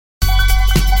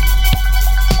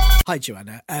 Hi,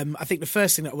 Joanna. I think the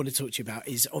first thing that I want to talk to you about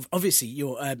is obviously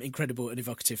your incredible and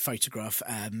evocative photograph,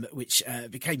 which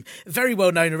became very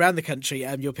well known around the country.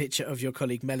 Your picture of your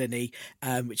colleague Melanie,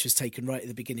 which was taken right at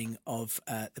the beginning of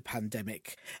the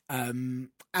pandemic. And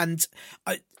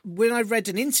when I read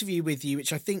an interview with you,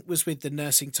 which I think was with the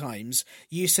Nursing Times,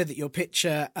 you said that your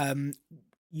picture...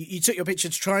 You took your picture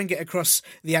to try and get across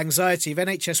the anxiety of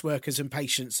NHS workers and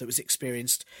patients that was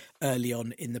experienced early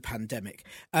on in the pandemic.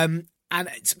 And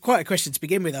it's quite a question to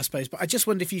begin with, I suppose, but I just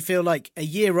wonder if you feel like a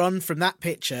year on from that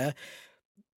picture,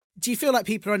 do you feel like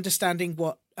people are understanding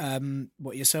what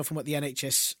yourself and what the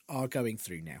NHS are going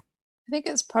through now? I think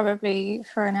it's probably,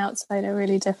 for an outsider,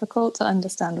 really difficult to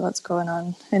understand what's going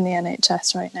on in the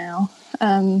NHS right now.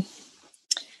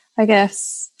 I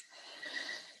guess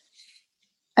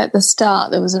at the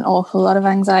start, there was an awful lot of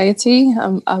anxiety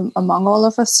among all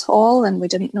of us all, and we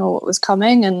didn't know what was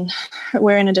coming. And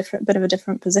we're in a bit of a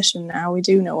different position now. We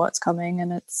do know what's coming,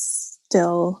 and it's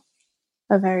still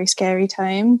a very scary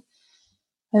time.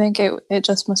 I think it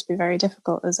just must be very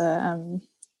difficult as a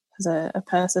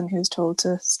person who's told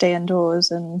to stay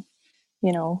indoors and,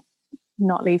 you know,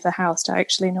 not leave the house, to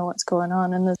actually know what's going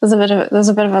on. And there's a bit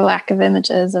of a lack of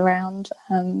images around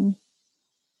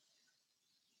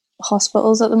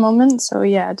hospitals at the moment. So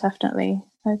yeah, definitely.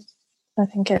 I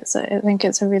think it's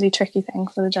a really tricky thing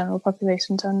for the general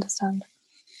population to understand.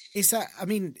 Is that, I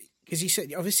mean, because you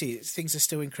said obviously things are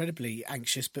still incredibly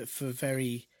anxious, but for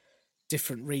very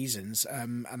different reasons.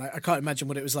 And I can't imagine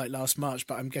what it was like last March,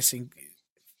 but I'm guessing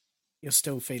you're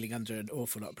still feeling under an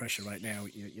awful lot of pressure right now,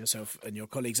 yourself and your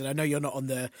colleagues. And I know you're not on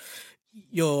the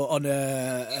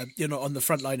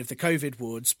front line of the COVID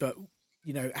wards, but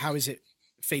you know, how is it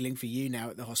feeling for you now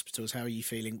at the hospitals? How are you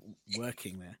feeling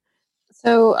working there?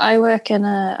 So I work in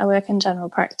general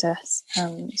practice,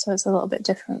 so it's a little bit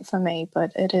different for me,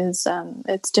 but it is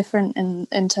it's different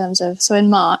in terms of, so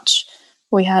in March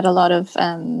we had a lot of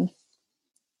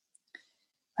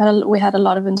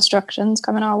instructions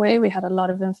coming our way. We had a lot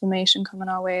of information coming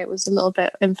our way. It was a little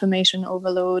bit information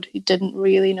overload. You didn't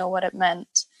really know what it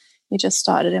meant. You just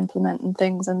started implementing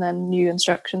things, and then new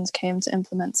instructions came to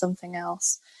implement something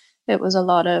else. It was a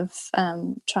lot of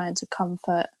trying to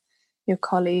comfort your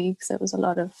colleagues. It was a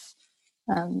lot of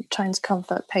trying to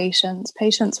comfort patients.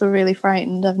 Patients were really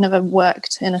frightened. I've never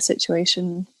worked in a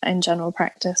situation in general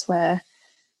practice where,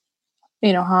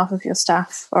 you know, half of your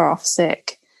staff are off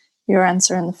sick. You're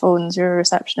answering the phones. You're a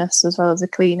receptionist as well as a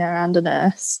cleaner and a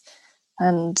nurse.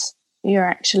 And you're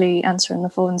actually answering the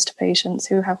phones to patients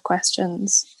who have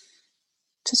questions.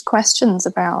 Just questions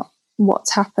about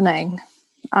what's happening.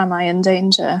 Am I in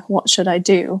danger? What should I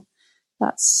do?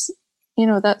 That's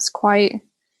quite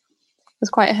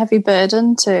a heavy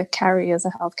burden to carry as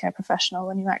a healthcare professional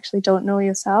when you actually don't know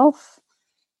yourself.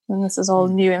 And this is all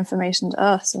new information to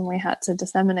us, and we had to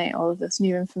disseminate all of this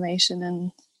new information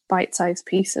in bite-sized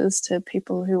pieces to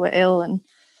people who were ill, and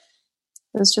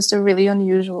it was just a really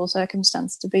unusual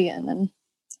circumstance to be in. And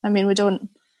I mean,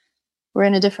 we're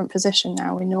in a different position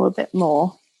now. We know a bit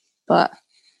more, but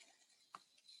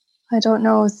I don't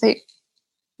know,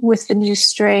 with the new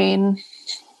strain,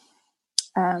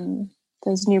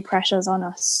 there's new pressures on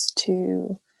us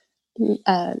to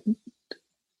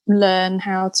learn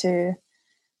how to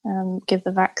give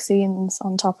the vaccines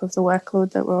on top of the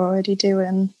workload that we're already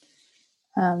doing.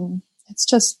 It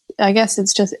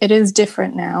is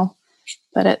different now,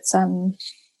 but it's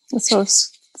sort of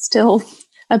still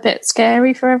a bit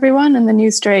scary for everyone. And the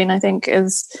new strain, I think,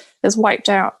 is wiped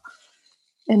out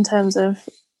in terms of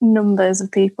numbers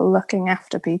of people looking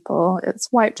after people.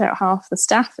 It's wiped out half the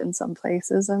staff in some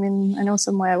places. I mean, I know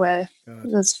somewhere where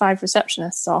there's 5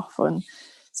 receptionists off, and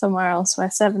somewhere else where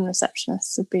 7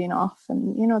 receptionists have been off.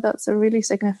 And, you know, that's a really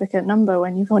significant number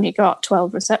when you've only got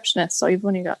 12 receptionists or you've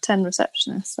only got 10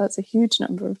 receptionists. That's a huge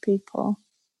number of people.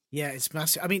 Yeah, it's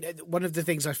massive. I mean, one of the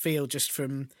things I feel just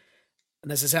from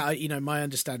And as I say, my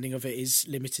understanding of it is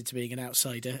limited to being an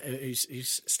outsider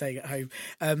who's staying at home.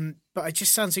 But it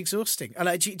just sounds exhausting.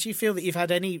 And do you feel that you've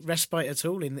had any respite at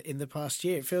all in the past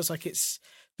year? It feels like it's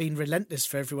been relentless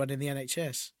for everyone in the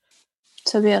NHS.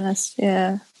 To be honest,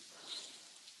 yeah.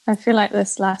 I feel like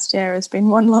this last year has been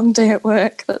one long day at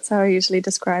work. That's how I usually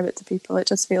describe it to people. It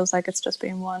just feels like it's just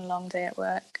been one long day at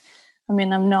work. I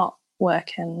mean, I'm not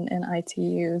working in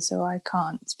ITU, so I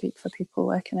can't speak for people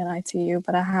working in ITU,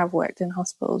 but I have worked in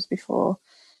hospitals before,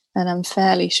 and I'm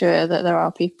fairly sure that there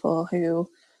are people who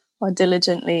are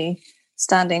diligently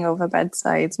standing over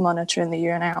bedsides, monitoring the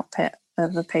urine output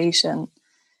of a patient,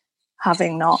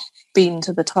 having not been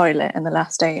to the toilet in the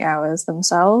last 8 hours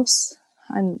themselves.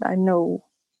 And I know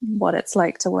what it's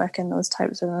like to work in those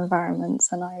types of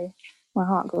environments, and my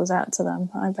heart goes out to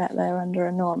them. I bet they're under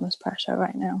enormous pressure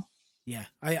right now. Yeah,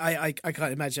 I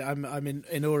can't imagine. I'm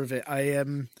in awe of it.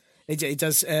 It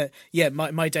does.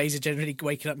 My days are generally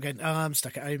waking up and going, "Oh, I'm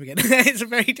stuck at home again." It's a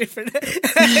very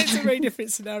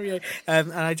different scenario,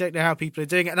 and I don't know how people are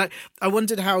doing it. And I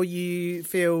wondered how you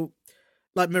feel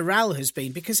like morale has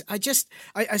been, because I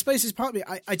suppose as part of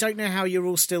it, I don't know how you're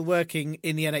all still working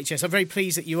in the NHS. I'm very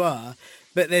pleased that you are,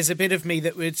 but there's a bit of me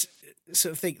that would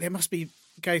sort of think there must be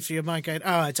go through your mind going,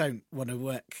 "Oh, I don't want to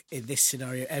work in this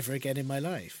scenario ever again in my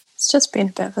life." It's just been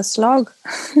a bit of a slog.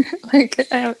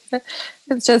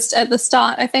 It's just at the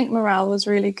start, I think morale was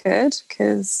really good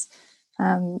because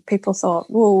people thought,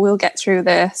 "Well, we'll get through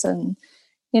this." And,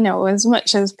 as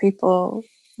much as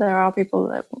there are people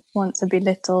that want to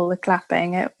belittle the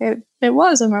clapping, it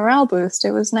was a morale boost.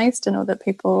 It was nice to know that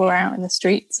people were out in the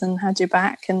streets and had your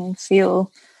back and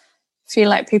feel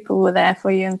like people were there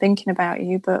for you and thinking about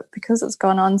you. But because it's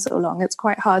gone on so long, it's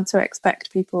quite hard to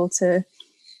expect people to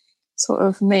sort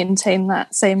of maintain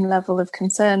that same level of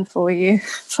concern for you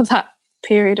for that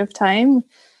period of time.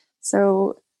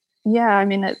 So, yeah, I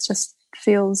mean, it just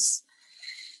feels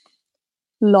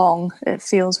long. It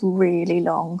feels really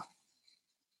long.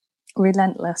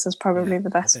 Relentless is probably the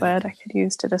best word I could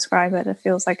use to describe it. It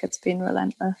feels like it's been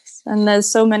relentless. And there's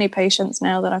so many patients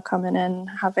now that are coming in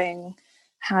having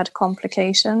had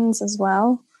complications as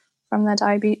well from their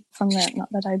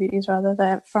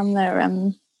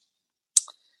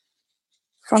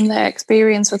from their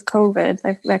experience with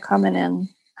COVID. They're coming in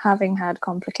having had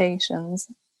complications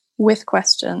with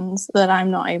questions that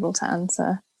I'm not able to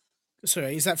answer.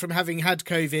 Sorry, is that from having had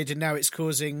COVID and now it's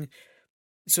causing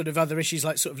sort of other issues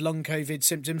like sort of long COVID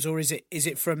symptoms, or is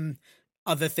it from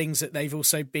other things that they've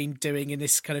also been doing in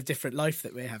this kind of different life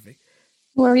that we're having?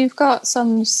 Well, you've got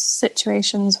some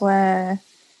situations where,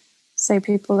 say,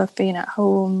 people have been at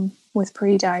home with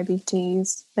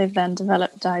pre-diabetes. They've then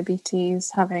developed diabetes,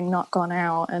 having not gone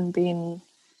out and been,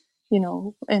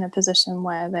 in a position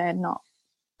where they're not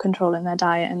controlling their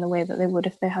diet in the way that they would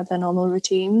if they had their normal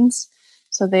routines.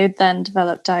 So they then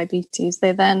develop diabetes.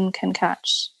 They then can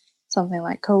catch something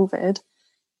like COVID.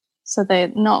 So they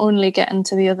not only get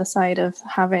into the other side of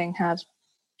having had,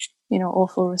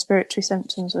 awful respiratory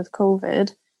symptoms with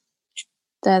COVID,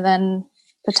 they're then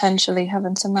potentially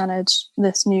having to manage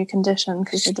this new condition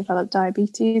because they developed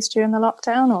diabetes during the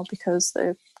lockdown, or because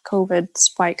the COVID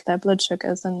spiked their blood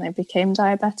sugars and they became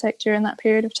diabetic during that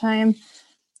period of time.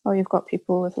 Or you've got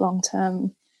people with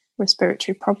long-term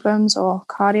respiratory problems or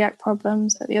cardiac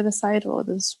problems at the other side, or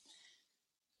there's,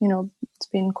 it's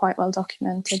been quite well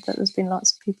documented that there's been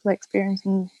lots of people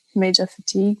experiencing major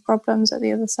fatigue problems at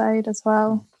the other side as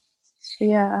well. So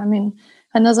yeah, I mean,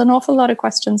 and there's an awful lot of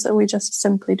questions that we just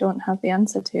simply don't have the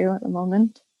answer to at the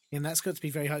moment. And that's got to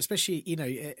be very hard, especially,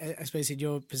 I suppose in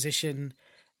your position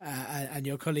and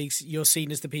your colleagues, you're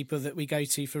seen as the people that we go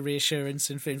to for reassurance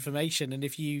and for information. And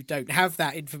if you don't have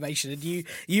that information and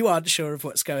you aren't sure of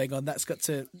what's going on, that's got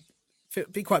to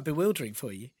be quite bewildering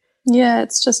for you. Yeah,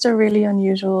 it's just a really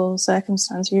unusual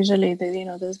circumstance. Usually,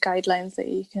 there's guidelines that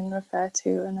you can refer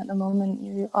to. And at the moment,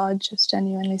 you are just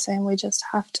genuinely saying we just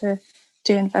have to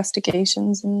do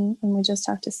investigations and we just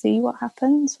have to see what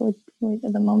happens. We,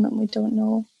 at the moment, we don't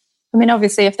know. I mean,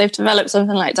 obviously, if they've developed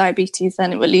something like diabetes,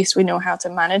 then at least we know how to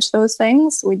manage those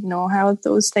things. We know how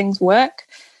those things work.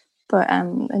 But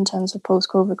in terms of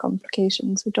post-COVID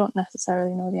complications, we don't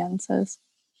necessarily know the answers.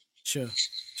 Sure,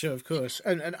 of course.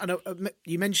 And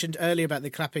you mentioned earlier about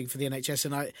the clapping for the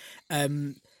NHS,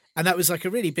 and that was like a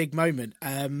really big moment.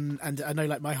 And I know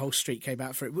like my whole street came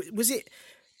out for it. Was it?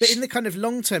 But in the kind of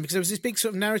long term, because there was this big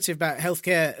sort of narrative about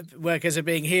healthcare workers are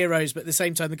being heroes, but at the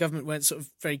same time, the government weren't sort of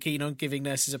very keen on giving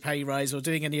nurses a pay rise or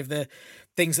doing any of the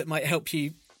things that might help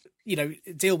you,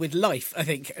 deal with life, I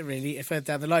think, really, further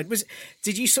down the line.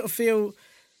 Did you sort of feel,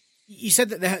 you said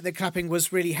that the clapping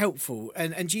was really helpful,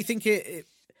 and do you think it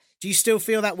Do you still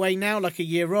feel that way now, like a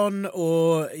year on,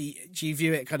 or do you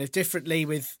view it kind of differently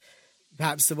with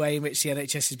perhaps the way in which the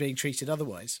NHS is being treated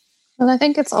otherwise? Well, I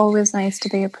think it's always nice to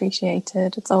be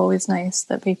appreciated. It's always nice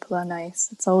that people are nice.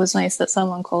 It's always nice that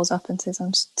someone calls up and says,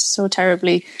 I'm so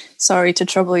terribly sorry to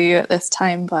trouble you at this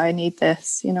time, but I need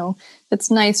this. You know, it's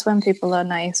nice when people are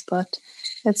nice, but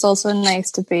it's also nice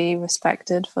to be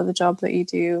respected for the job that you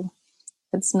do.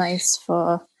 It's nice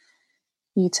for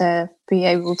you to be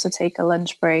able to take a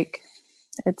lunch break.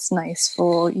 It's nice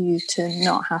for you to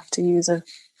not have to use a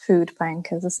food bank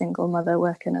as a single mother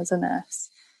working as a nurse.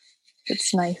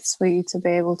 It's nice for you to be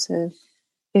able to,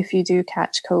 if you do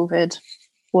catch COVID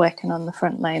working on the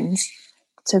front lines,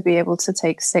 to be able to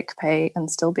take sick pay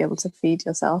and still be able to feed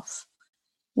yourself.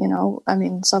 You know, I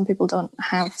mean, some people don't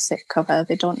have sick cover.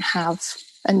 They don't have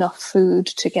enough food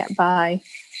to get by.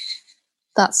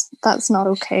 That's not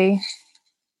okay,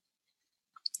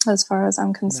 as far as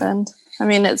I'm concerned. No. I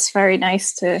mean, it's very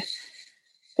nice to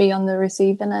be on the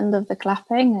receiving end of the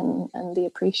clapping and the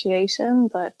appreciation,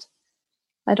 but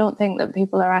I don't think that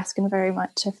people are asking very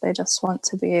much if they just want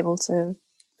to be able to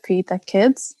feed their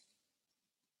kids,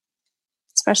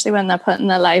 especially when they're putting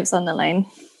their lives on the line.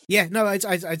 Yeah, no, I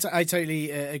totally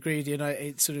agree with you.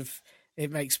 And it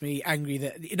makes me angry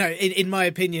that, you know, in my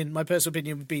opinion, my personal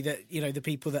opinion would be that, you know, the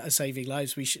people that are saving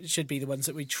lives, we should be the ones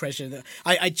that we treasure. That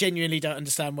I genuinely don't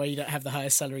understand why you don't have the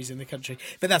highest salaries in the country,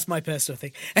 but that's my personal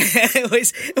thing.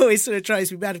 It always sort of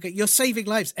drives me mad. You're saving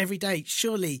lives every day.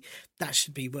 Surely that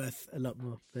should be worth a lot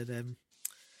more, but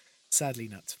sadly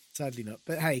not.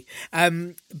 But hey,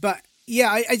 but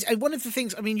yeah, I one of the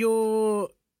things, I mean, your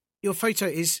photo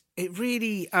is, it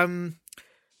really,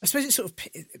 I suppose it sort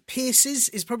of pierces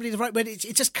is probably the right word.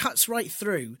 It just cuts right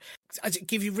through. It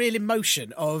gives you real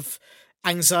emotion of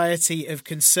anxiety, of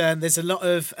concern. There's a lot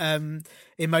of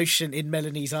emotion in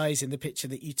Melanie's eyes in the picture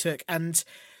that you took. And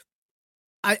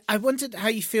I wondered how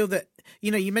you feel that, you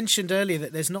know, you mentioned earlier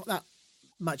that there's not that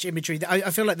much imagery.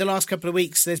 I feel like the last couple of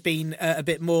weeks there's been a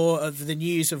bit more of the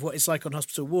news of what it's like on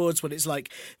hospital wards, what it's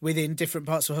like within different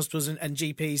parts of hospitals and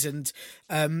GPs.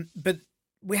 And but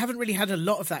we haven't really had a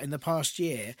lot of that in the past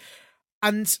year.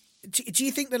 And do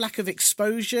you think the lack of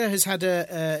exposure has had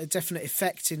a definite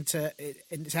effect into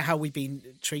how we've been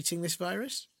treating this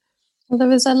virus? Well, there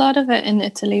was a lot of it in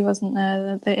Italy, wasn't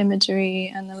there? The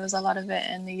imagery, and there was a lot of it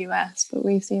in the US, but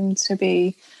we seem to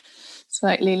be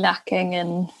slightly lacking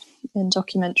in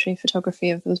documentary photography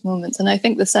of those moments. And I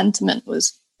think the sentiment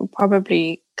was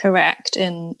probably correct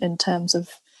in terms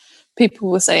of people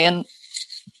were saying,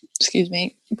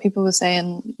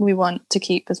 we want to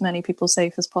keep as many people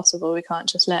safe as possible. We can't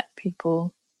just let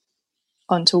people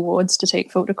onto wards to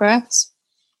take photographs.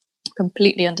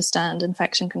 Completely understand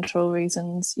infection control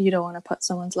reasons. You don't want to put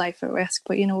someone's life at risk.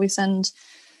 But, you know, we send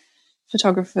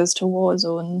photographers to war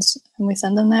zones and we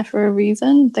send them there for a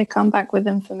reason. They come back with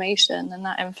information, and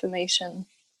that information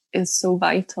is so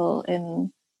vital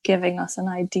in giving us an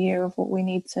idea of what we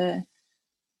need to,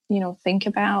 you know, think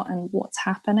about and what's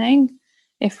happening.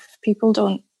 If people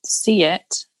don't see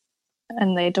it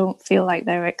and they don't feel like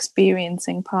they're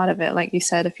experiencing part of it, like you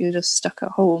said, if you're just stuck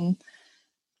at home,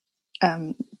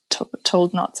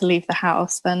 told not to leave the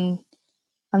house, then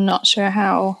I'm not sure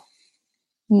how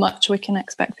much we can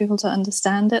expect people to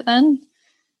understand it then.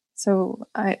 So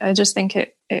I just think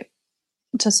it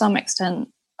to some extent,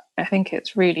 I think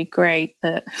it's really great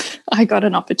that I got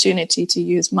an opportunity to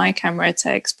use my camera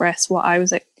to express what I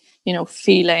was, you know,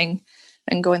 feeling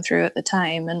and going through at the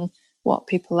time, and what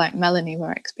people like Melanie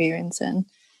were experiencing.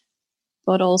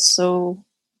 But also,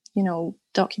 you know,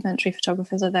 documentary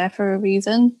photographers are there for a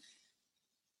reason.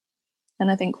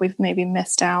 And I think we've maybe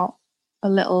missed out a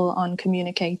little on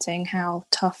communicating how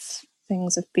tough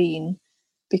things have been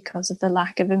because of the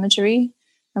lack of imagery.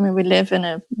 I mean, we live in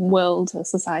a world, a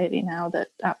society now that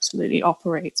absolutely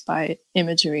operates by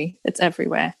imagery. It's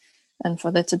everywhere. And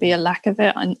for there to be a lack of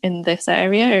it in this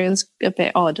area is a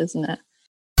bit odd, isn't it?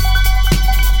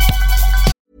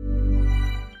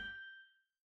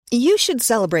 You should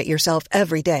celebrate yourself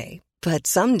every day, but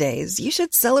some days you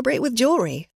should celebrate with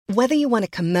jewelry. Whether you want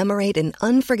to commemorate an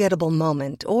unforgettable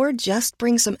moment or just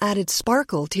bring some added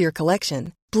sparkle to your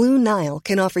collection, Blue Nile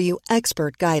can offer you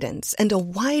expert guidance and a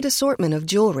wide assortment of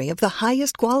jewelry of the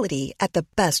highest quality at the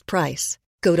best price.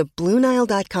 Go to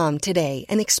BlueNile.com today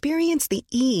and experience the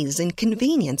ease and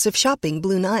convenience of shopping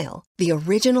Blue Nile, the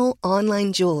original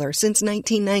online jeweler since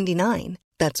 1999.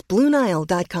 That's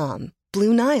BlueNile.com.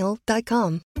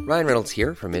 BlueNile.com. Ryan Reynolds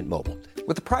here from Mint Mobile.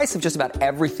 With the price of just about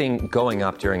everything going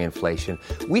up during inflation,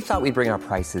 we thought we'd bring our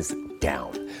prices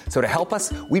down. So to help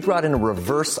us, we brought in a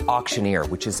reverse auctioneer,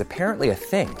 which is apparently a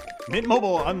thing. Mint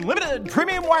Mobile Unlimited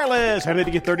Premium Wireless. How to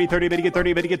get 30, 30, bit to get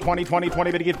 30, bit to get 20, 20,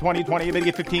 20, bit to get 20, 20, bit to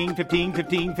get 15, 15,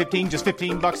 15, 15, just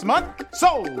 $15 a month?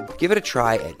 Sold! Give it a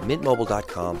try at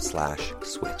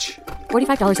mintmobile.com/switch.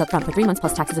 $45 up front for 3 months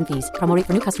plus taxes and fees. Promo rate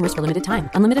for new customers for limited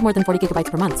time. Unlimited more than 40 gigabytes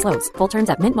per month. Slows full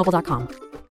terms at mintmobile.com.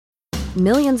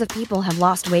 Millions of people have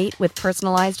lost weight with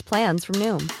personalized plans from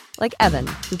Noom. Like Evan,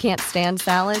 who can't stand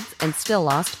salads and still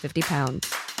lost 50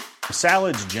 pounds.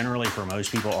 Salads generally for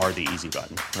most people are the easy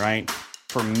button, right?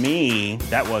 For me,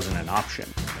 that wasn't an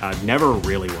option. I never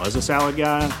really was a salad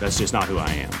guy. That's just not who I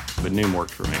am. But Noom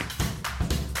worked for me.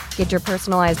 Get your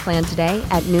personalized plan today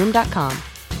at Noom.com.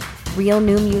 Real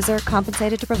Noom user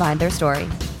compensated to provide their story.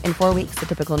 In 4 weeks, the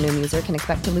typical Noom user can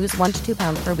expect to lose 1 to 2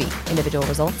 pounds per week. Individual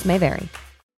results may vary.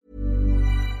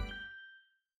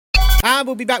 And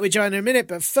we'll be back with Joanna in a minute,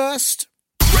 but first...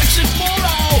 Brexit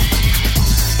fallout!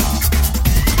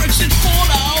 Brexit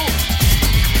fallout!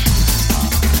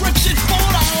 Brexit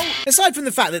fallout! Aside from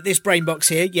the fact that this brain box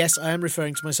here, yes, I am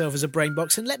referring to myself as a brain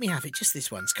box, and let me have it just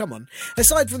this once, come on.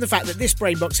 Aside from the fact that this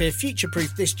brain box here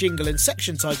future-proofed this jingle and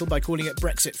section title by calling it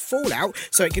Brexit Fallout,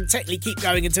 so it can technically keep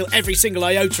going until every single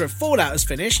iota of Fallout is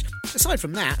finished, aside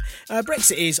from that,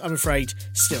 Brexit is, I'm afraid,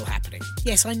 still happening.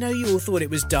 Yes, I know you all thought it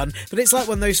was done, but it's like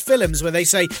one of those films where they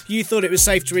say you thought it was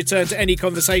safe to return to any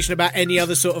conversation about any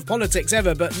other sort of politics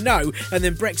ever, but no, and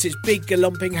then Brexit's big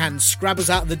galloping hand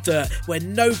scrabbles out of the dirt where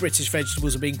no British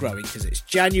vegetables are being grown because it's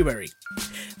January.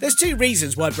 There's 2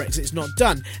 reasons why Brexit's not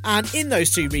done, and in those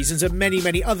 2 reasons are many,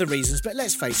 many other reasons, but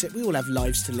let's face it, we all have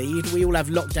lives to lead, we all have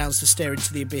lockdowns to stare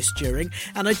into the abyss during,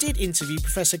 and I did interview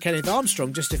Professor Kenneth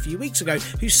Armstrong just a few weeks ago,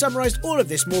 who summarised all of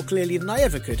this more clearly than I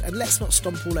ever could, and let's not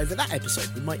stomp all over that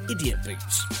episode with my idiot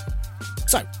boots.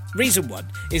 So, reason 1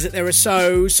 is that there are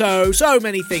so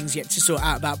many things yet to sort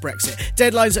out about Brexit.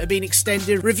 Deadlines that have been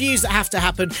extended, reviews that have to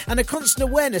happen, and a constant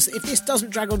awareness that if this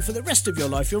doesn't drag on for the rest of your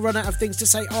life, you'll run out of things to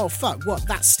say, oh fuck, what,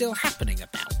 that's still happening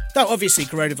about. Though obviously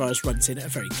coronavirus runs in at a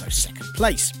very close second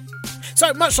place.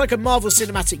 So, much like a Marvel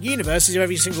Cinematic Universe, as if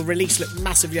every single release looked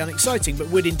massively unexciting but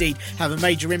would indeed have a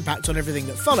major impact on everything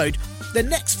that followed, the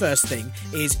next first thing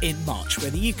is in March,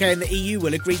 where the UK and the EU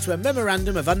will agree to a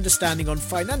Memorandum of Understanding on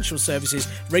Financial Services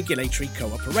Regulatory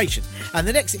Cooperation. And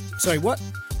the next... Sorry, what?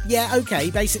 Yeah, okay,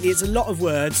 basically it's a lot of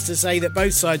words to say that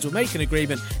both sides will make an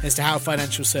agreement as to how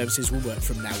financial services will work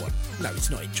from now on. No,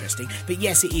 it's not interesting, but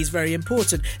yes, it is very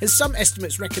important, as some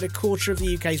estimates reckon a quarter of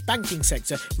the UK's banking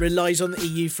sector relies on the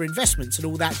EU for investments and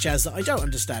all that jazz that I don't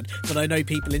understand, but I know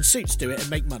people in suits do it and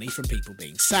make money from people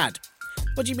being sad.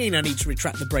 What do you mean I need to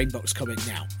retract the Brainbox comment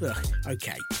now? Ugh,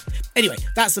 okay. Anyway,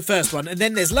 that's the first one, and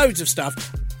then there's loads of stuff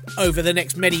over the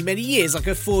next many years, like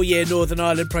a 4-year Northern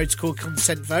Ireland Protocol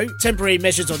consent vote, temporary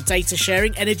measures on data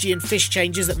sharing, energy and fish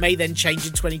changes that may then change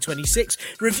in 2026,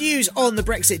 reviews on the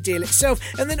Brexit deal itself,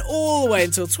 and then all the way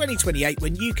until 2028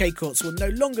 when UK courts will no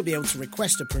longer be able to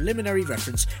request a preliminary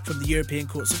reference from the European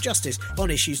Courts of Justice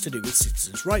on issues to do with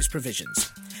citizens' rights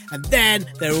provisions. And then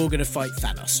they're all going to fight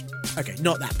Thanos. Okay,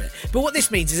 not that bit. But what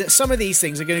this means is that some of these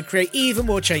things are going to create even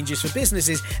more changes for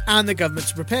businesses and the government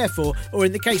to prepare for, or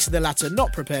in the case of the latter,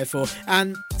 not prepare for,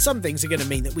 and some things are going to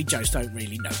mean that we just don't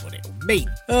really know what it will mean.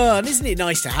 Oh, and isn't it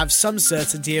nice to have some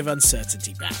certainty of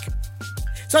uncertainty back?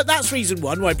 So that's reason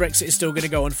 1 why Brexit is still going to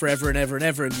go on forever and ever and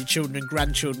ever, and your children and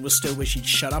grandchildren will still wish you'd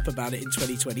shut up about it in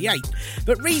 2028.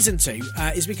 But reason 2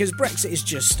 is because Brexit has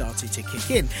just started to kick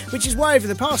in, which is why over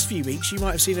the past few weeks you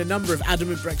might have seen a number of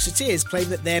adamant Brexiteers claim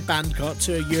that their band can't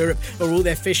tour Europe, or all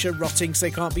their fish are rotting so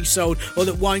they can't be sold, or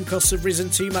that wine costs have risen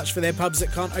too much for their pubs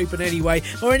that can't open anyway,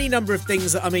 or any number of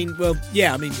things that,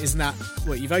 isn't that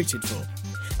what you voted for?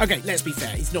 Okay, let's be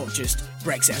fair, it's not just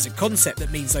Brexit as a concept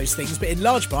that means those things, but in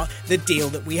large part, the deal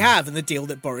that we have and the deal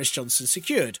that Boris Johnson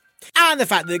secured. And the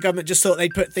fact that the government just thought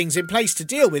they'd put things in place to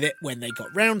deal with it when they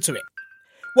got round to it.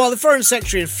 While the Foreign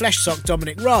Secretary and fleshsock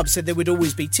Dominic Raab said there would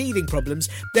always be teething problems,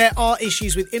 there are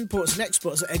issues with imports and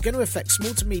exports that are going to affect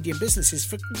small to medium businesses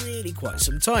for really quite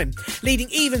some time, leading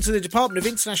even to the Department of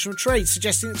International Trade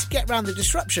suggesting that to get around the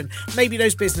disruption, maybe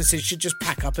those businesses should just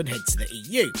pack up and head to the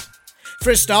EU.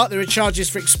 For a start, there are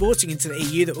charges for exporting into the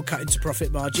EU that will cut into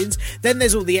profit margins. Then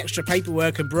there's all the extra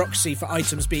paperwork and bureaucracy for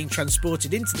items being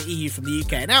transported into the EU from the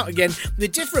UK and out again, the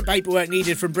different paperwork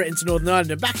needed from Britain to Northern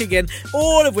Ireland and back again,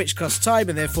 all of which costs time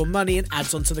and therefore money and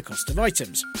adds on to the cost of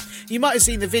items. You might have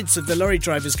seen the vids of the lorry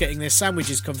drivers getting their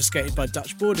sandwiches confiscated by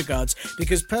Dutch border guards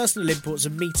because personal imports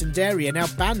of meat and dairy are now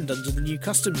banned under the new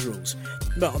customs rules.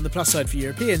 But on the plus side for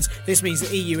Europeans, this means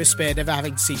the EU is spared ever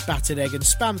having to see battered egg and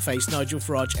spam-faced Nigel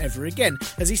Farage ever again,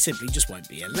 as he simply just won't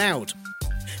be allowed.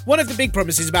 One of the big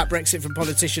promises about Brexit from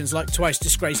politicians like twice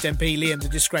disgraced MP Liam the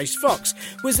Disgraced Fox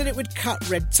was that it would cut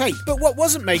red tape. But what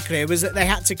wasn't made clear was that they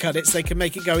had to cut it so they can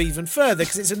make it go even further,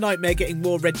 because it's a nightmare getting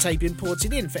more red tape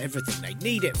imported in for everything they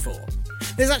need it for.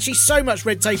 There's actually so much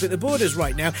red tape at the borders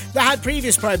right now that had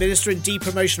previous Prime Minister and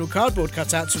de-promotional cardboard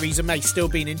cutout Theresa May still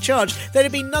been in charge, there'd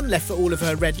have been none left for all of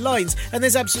her red lines, and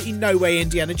there's absolutely no way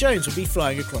Indiana Jones would be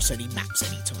flying across any maps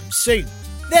anytime soon.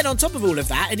 Then, on top of all of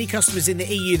that, any customers in the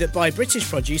EU that buy British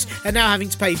produce are now having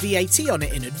to pay VAT on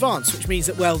it in advance, which means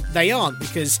that, well, they aren't,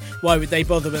 because why would they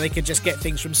bother when they could just get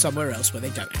things from somewhere else where they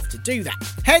don't have to do that?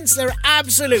 Hence, there are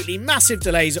absolutely massive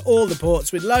delays at all the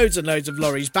ports, with loads and loads of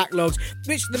lorries backlogged,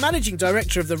 which the managing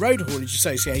director of the Road Haulage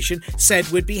Association said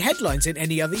would be headlines in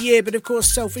any other year, but of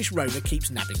course selfish Roma keeps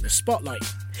nabbing the spotlight.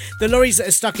 The lorries that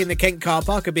are stuck in the Kent car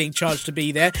park are being charged to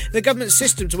be there. The government's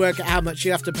system to work out how much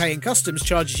you have to pay in customs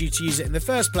charges you to use it in the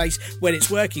first place, when it's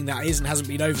working, that is, and hasn't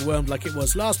been overwhelmed like it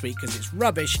was last week because it's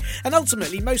rubbish. And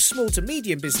ultimately, most small to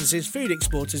medium businesses, food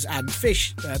exporters and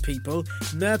fish people,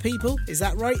 is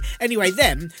that right? Anyway,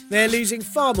 they're losing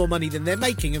far more money than they're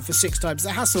making, and for 6 times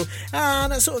the hassle,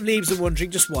 and that sort of leaves them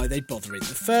wondering just why they'd bother in the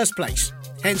first place.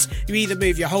 Hence, you either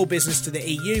move your whole business to the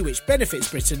EU, which benefits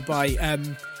Britain by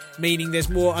meaning there's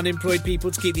more unemployed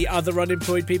people to keep the other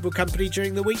unemployed people company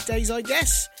during the weekdays, I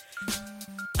guess?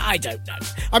 I don't know.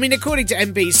 I mean, according to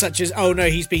MPs such as, oh no,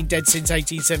 he's been dead since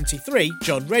 1873,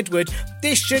 John Redwood,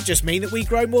 this should just mean that we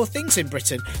grow more things in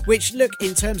Britain, which, look,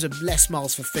 in terms of less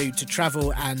miles for food to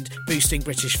travel and boosting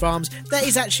British farms, that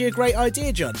is actually a great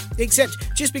idea, John.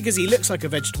 Except, just because he looks like a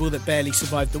vegetable that barely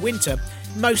survived the winter,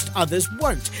 most others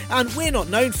won't. And we're not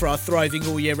known for our thriving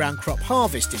all-year-round crop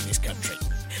harvest in this country.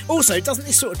 Also, doesn't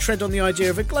this sort of tread on the idea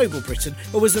of a global Britain,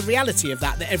 or was the reality of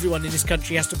that everyone in this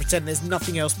country has to pretend there's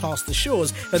nothing else past the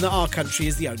shores and that our country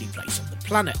is the only place on the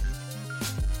planet?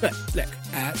 But look,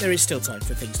 there is still time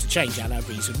for things to change, a la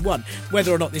Reason 1.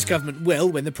 Whether or not this government will,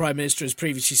 when the Prime Minister has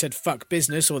previously said fuck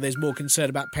business, or there's more concern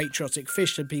about patriotic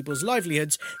fish than people's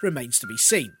livelihoods, remains to be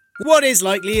seen. What is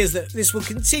likely is that this will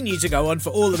continue to go on for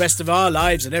all the rest of our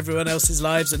lives and everyone else's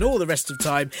lives and all the rest of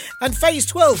time, and Phase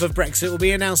 12 of Brexit will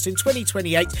be announced in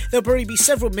 2028. There'll probably be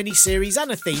several mini-series and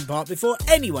a theme park before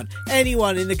anyone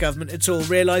in the government at all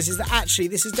realises that actually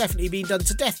this has definitely been done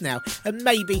to death now, and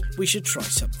maybe we should try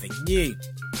something new.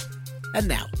 And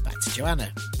now, back to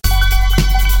Joanna.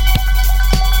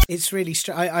 It's really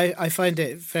I find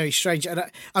it very strange, and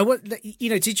I want,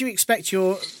 did you expect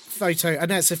your photo? I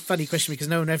know it's a funny question because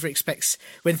no one ever expects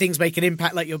when things make an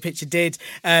impact like your picture did.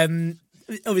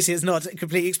 Obviously, it's not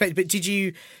completely expected, but did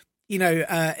you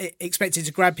expect it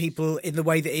to grab people in the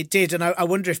way that it did? And I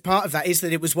wonder if part of that is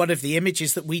that it was one of the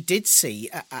images that we did see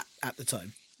at the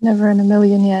time. Never in a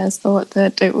million years thought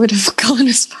that it would have gone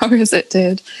as far as it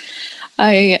did.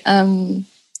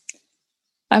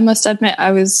 I must admit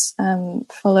I was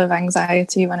full of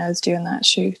anxiety when I was doing that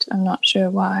shoot. I'm not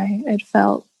sure why. It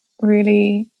felt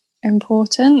really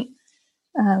important.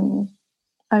 I'm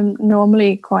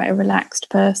normally quite a relaxed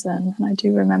person, and I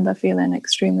do remember feeling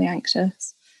extremely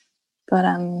anxious. But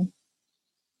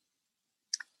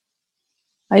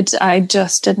I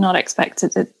just did not expect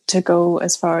it to go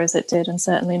as far as it did, and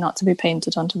certainly not to be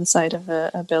painted onto the side of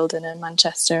a building in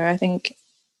Manchester. I think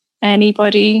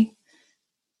anybody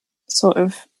sort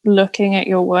of looking at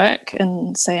your work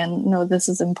and saying, no, this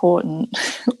is important,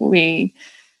 we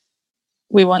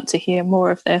want to hear more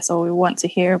of this, or we want to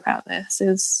hear about this,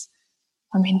 is,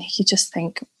 I mean, you just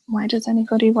think, why does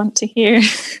anybody want to hear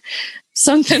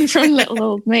something from little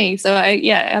old me? So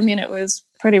it was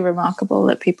pretty remarkable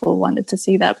that people wanted to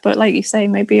see that. But like you say,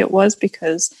 maybe it was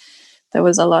because there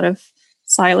was a lot of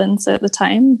silence at the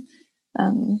time.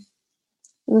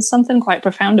 There's something quite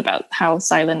profound about how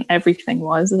silent everything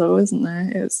was, though, isn't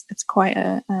there? It was quite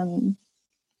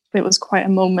a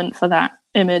moment for that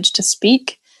image to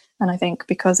speak, and I think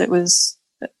because it was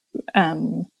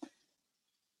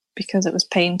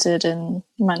painted in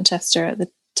Manchester at the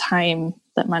time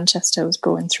that Manchester was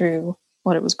going through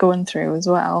what it was going through as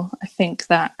well, I think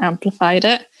that amplified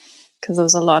it, because there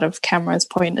was a lot of cameras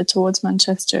pointed towards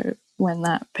Manchester when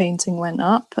that painting went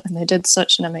up, and they did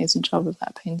such an amazing job of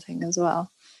that painting as well.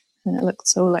 And it looked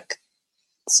so like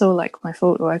my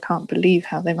photo. I can't believe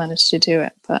how they managed to do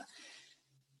it. But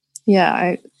yeah,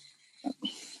 I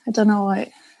don't know.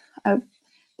 I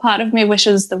part of me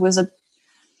wishes there was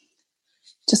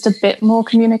just a bit more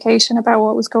communication about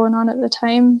what was going on at the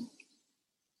time.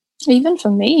 Even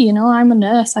for me, I'm a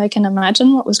nurse. I can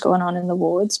imagine what was going on in the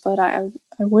wards, but I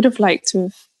would have liked to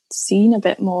have seen a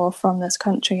bit more from this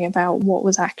country about what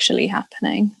was actually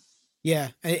happening. Yeah,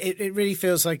 it really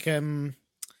feels like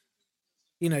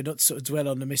not to sort of dwell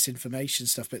on the misinformation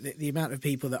stuff, but the amount of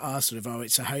people that are sort of, oh,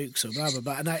 it's a hoax or blah, blah,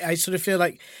 blah. And I sort of feel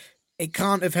like it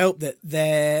can't have helped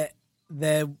that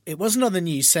it wasn't on the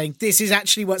news saying, this is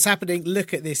actually what's happening.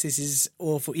 Look at this. This is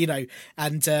awful,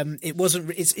 and it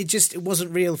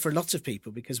wasn't real for a lot of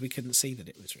people because we couldn't see that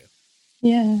it was real.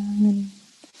 Yeah. I mean,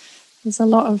 there's a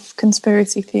lot of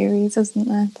conspiracy theories, isn't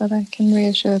there? But I can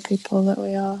reassure people that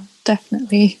we are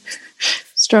definitely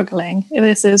struggling.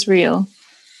 This is real.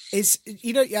 It's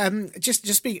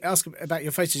ask about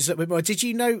your photos a little bit more. Did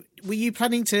you know? Were you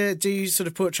planning to do sort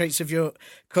of portraits of your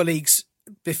colleagues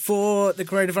before the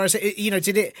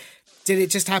coronavirus? Did it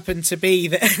just happen to be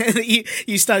that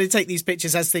you started to take these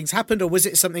pictures as things happened, or was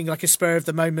it something like a spur of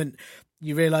the moment?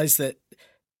 You realised that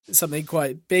something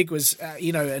quite big was,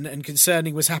 and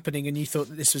concerning was happening, and you thought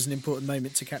that this was an important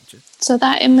moment to capture. So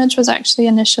that image was actually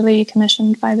initially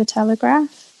commissioned by the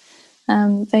Telegraph.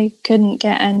 They couldn't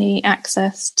get any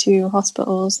access to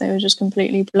hospitals. They were just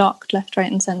completely blocked left,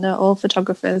 right and centre. All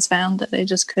photographers found that they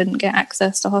just couldn't get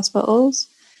access to hospitals.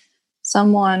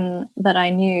 Someone that I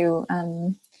knew,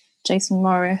 Jason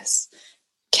Morris,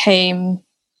 came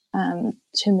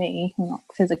to me, not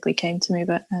physically came to me,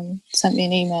 but sent me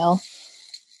an email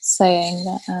saying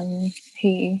that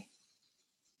he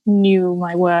knew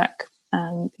my work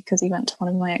because he went to one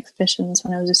of my exhibitions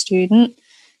when I was a student,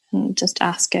 and just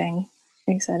asking.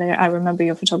 He said, I remember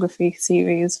your photography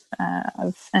series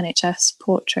of NHS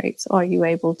portraits. Are you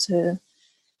able to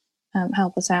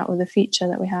help us out with a feature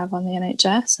that we have on the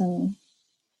NHS? And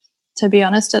to be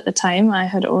honest, at the time, I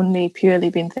had only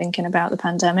purely been thinking about the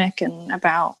pandemic and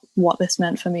about what this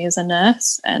meant for me as a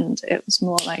nurse. And it was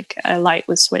more like a light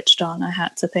was switched on. I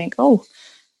had to think, oh,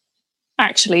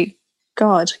 actually,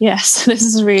 God, yes, this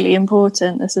is really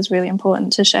important. This is really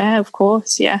important to share. Of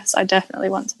course, yes, I definitely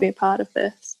want to be a part of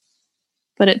this.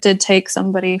 But it did take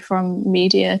somebody from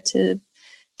media to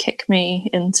kick me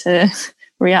into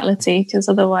reality, because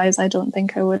otherwise I don't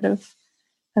think I would have.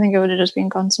 I think I would have just been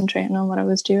concentrating on what I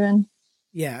was doing.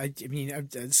 Yeah, I mean,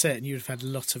 I'm certain you would have had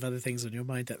a lot of other things on your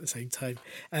mind at the same time.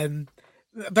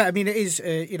 But I mean, it is,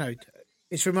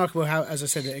 it's remarkable how, as I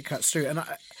said, it cuts through. And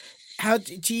how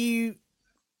do you...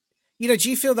 do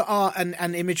you feel that art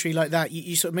and imagery like that,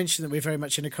 you sort of mentioned that we're very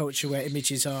much in a culture where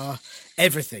images are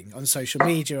everything on social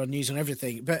media, on news, on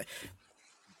everything. But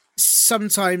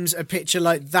sometimes a picture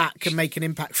like that can make an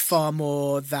impact far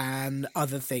more than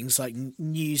other things like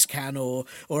news can or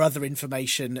other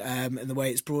information and the way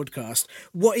it's broadcast.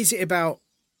 What is it about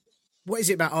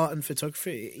art and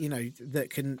photography, that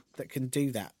can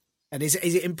do that? And is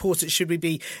it important? Should we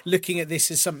be looking at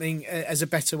this as something, as a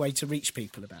better way to reach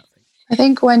people about things? I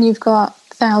think when you've got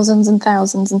thousands and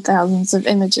thousands and thousands of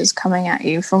images coming at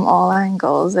you from all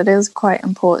angles, it is quite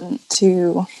important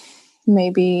to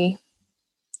maybe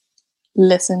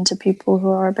listen to people who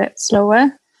are a bit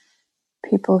slower,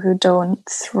 people who don't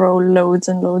throw loads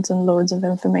and loads and loads of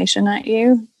information at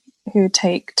you, who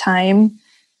take time,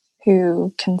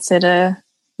 who consider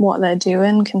what they're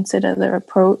doing, consider their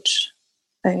approach.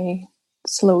 They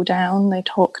slow down, they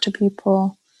talk to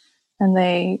people, and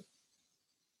they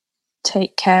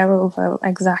take care over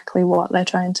exactly what they're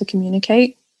trying to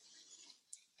communicate.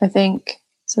 I think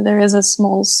so. There is a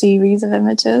small series of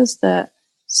images that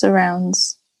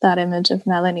surrounds that image of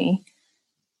Melanie,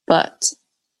 but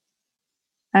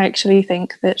I actually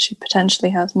think that she potentially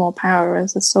has more power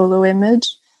as a solo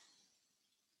image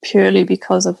purely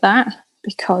because of that,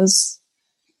 because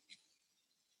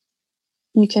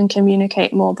you can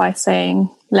communicate more by saying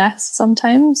less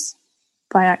sometimes,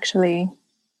 by actually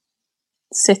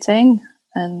sitting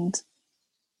and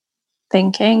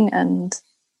thinking and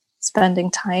spending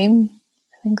time.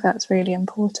 I think that's really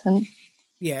important.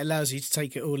 Yeah, it allows you to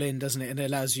take it all in, doesn't it? And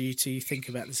it allows you to think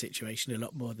about the situation a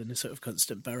lot more than a sort of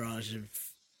constant barrage of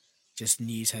just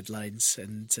news headlines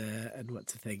and what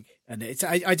to think. And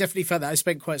I definitely felt that. I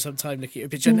spent quite some time looking at a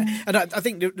picture, and I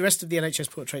think the rest of the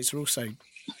NHS portraits are also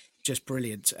just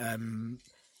brilliant, and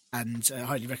I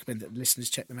highly recommend that listeners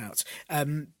check them out.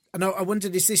 And I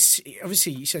wondered, is this,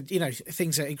 obviously you said,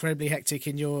 things are incredibly hectic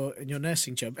in your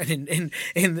nursing job and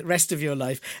in the rest of your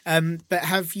life. But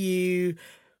have you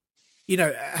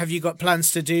got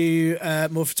plans to do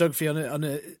more photography on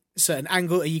a certain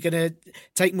angle? Are you going to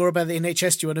take more about the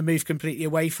NHS? Do you want to move completely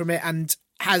away from it? And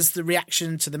has the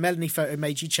reaction to the Melanie photo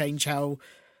made you change how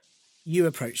you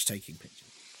approach taking pictures?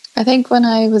 I think when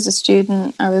I was a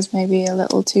student, I was maybe a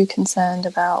little too concerned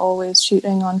about always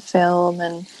shooting on film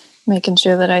and making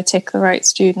sure that I tick the right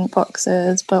student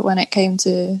boxes. But when it came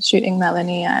to shooting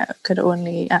Melanie, I could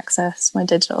only access my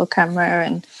digital camera,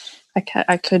 and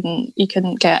you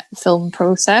couldn't get film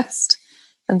processed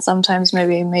And sometimes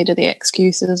maybe made the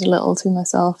excuses a little to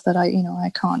myself that I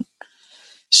can't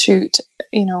shoot,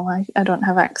 I don't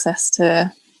have access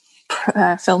to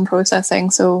film processing.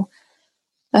 So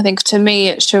I think to me,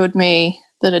 it showed me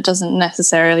that it doesn't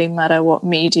necessarily matter what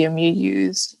medium you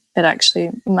use. It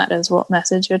actually matters what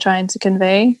message you're trying to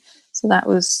convey. So that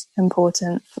was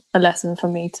important, a lesson for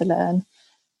me to learn.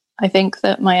 I think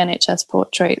that my NHS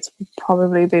portraits will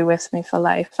probably be with me for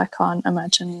life. I can't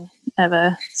imagine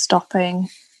ever stopping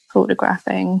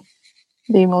photographing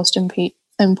the most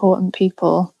important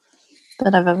people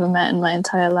that I've ever met in my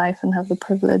entire life and have the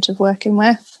privilege of working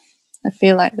with. I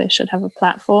feel like they should have a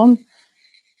platform.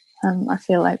 I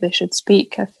feel like they should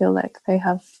speak. I feel like they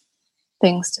have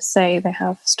things to say. They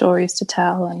have stories to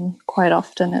tell, and quite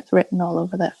often it's written all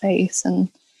over their face. And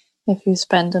if you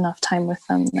spend enough time with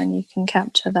them, then you can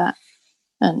capture that.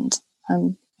 And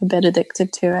I'm a bit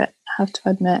addicted to it, I have to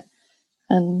admit.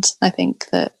 And I think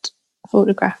that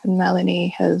photographing Melanie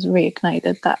has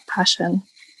reignited that passion.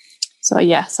 So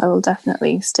yes, I will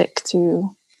definitely stick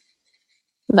to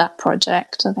that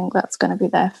project. I think that's going to be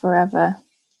there forever.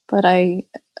 But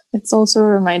it's also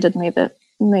reminded me that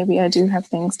maybe I do have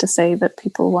things to say that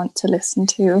people want to listen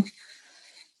to.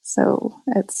 So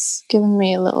it's given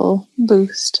me a little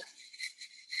boost.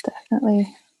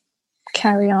 Definitely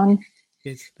carry on.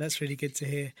 Good. That's really good to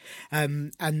hear.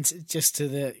 And just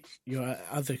to your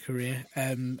other career,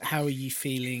 how are you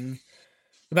feeling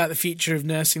about the future of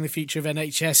nursing, the future of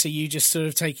NHS? Are you just sort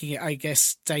of taking it, I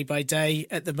guess, day by day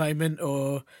at the moment,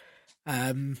 or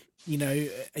are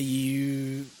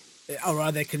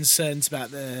there concerns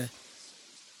about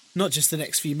not just the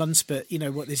next few months, but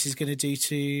what this is going to do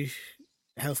to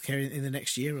healthcare in the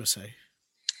next year or so?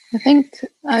 I think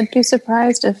I'd be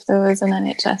surprised if there was an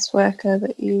NHS worker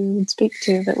that you would speak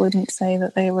to that wouldn't say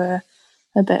that they were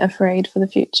a bit afraid for the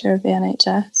future of the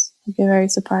NHS. I'd be very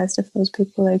surprised if those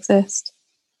people exist.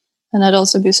 And I'd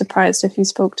also be surprised if you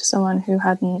spoke to someone who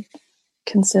hadn't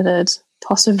considered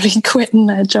possibly quitting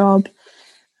their job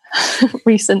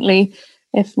recently,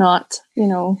 if not,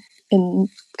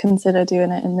 consider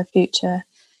doing it in the future.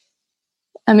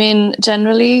 I mean,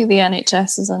 generally, the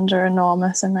NHS is under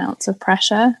enormous amounts of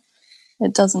pressure.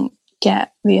 It doesn't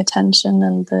get the attention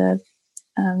and the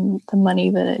money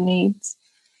that it needs.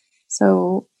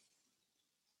 So,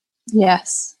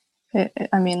 yes, I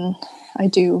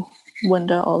do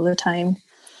wonder all the time.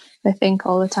 I think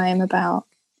all the time about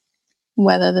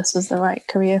whether this was the right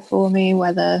career for me,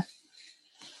 whether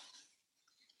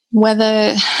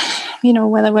we're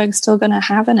still going to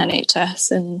have an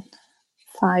NHS in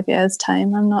 5 years'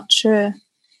 time. I'm not sure.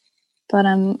 But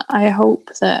I hope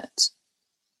that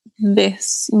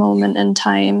this moment in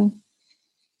time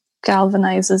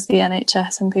galvanizes the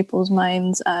NHS in people's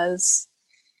minds as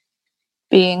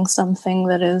being something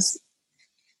that is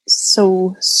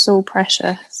so, so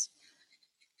precious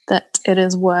that it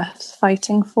is worth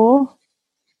fighting for.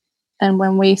 And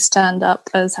when we stand up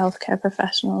as healthcare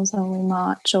professionals and we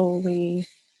march, or we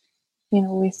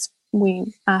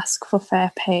ask for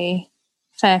fair pay,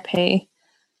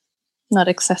 not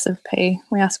excessive pay.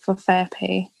 We ask for fair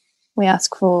pay. We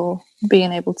ask for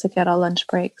being able to get our lunch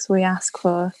breaks. We ask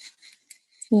for,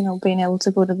 being able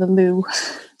to go to the loo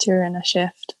during a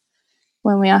shift.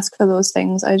 When we ask for those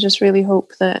things, I just really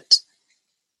hope that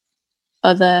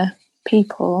other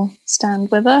people stand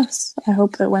with us. I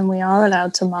hope that when we are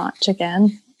allowed to march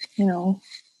again,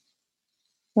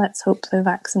 let's hope the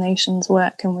vaccinations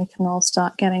work and we can all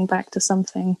start getting back to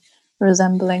something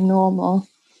resembling normal.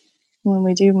 When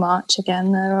we do march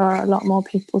again, there are a lot more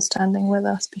people standing with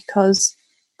us because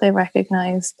they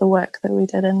recognise the work that we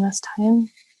did in this time.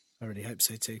 I really hope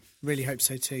so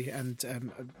too. And I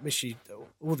wish you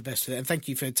all the best for that. And thank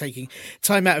you for taking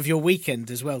time out of your weekend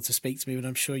as well to speak to me when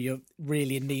I'm sure you're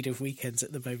really in need of weekends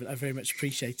at the moment. I very much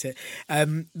appreciate it.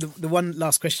 The one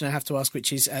last question I have to ask,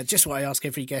 which is just what I ask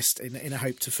every guest in a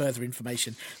hope to further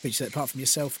information, which is that apart from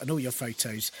yourself and all your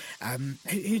photos,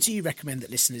 who do you recommend that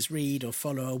listeners read or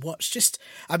follow or watch?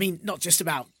 Not just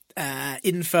about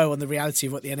info on the reality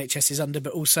of what the NHS is under,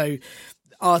 but also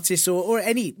artists or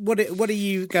any, what are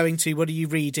you going to, what are you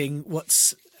reading,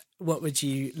 what would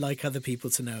you like other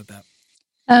people to know about?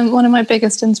 One of my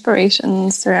biggest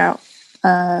inspirations throughout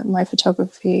my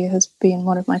photography has been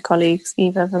one of my colleagues,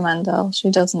 Eva Vermandel.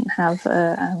 She doesn't have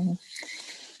an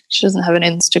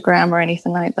Instagram or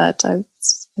anything like that.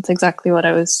 It's exactly what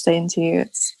I was saying to you.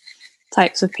 It's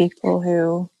types of people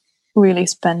who really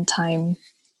spend time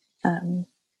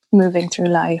moving through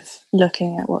life,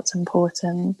 looking at what's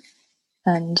important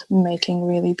and making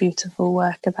really beautiful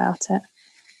work about it.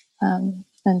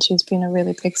 And she's been a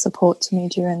really big support to me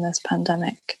during this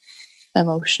pandemic,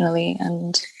 emotionally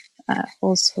and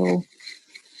Also,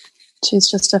 she's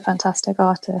just a fantastic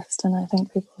artist, and I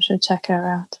think people should check her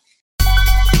out.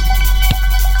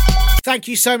 Thank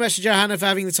you so much to Johanna for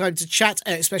having the time to chat,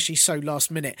 especially so last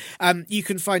minute. You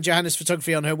can find Johanna's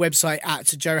photography on her website at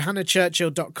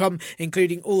johannachurchill.com,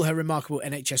 including all her remarkable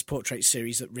NHS portrait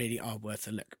series that really are worth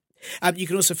a look. You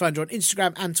can also find her on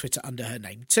Instagram and Twitter under her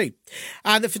name too.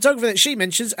 And the photographer that she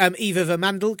mentions, Eva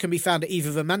Vermandel, can be found at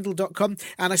evavermandel.com.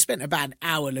 And I spent about an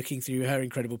hour looking through her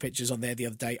incredible pictures on there the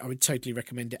other day. I would totally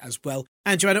recommend it as well.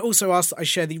 And Joanna also asked that I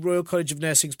share the Royal College of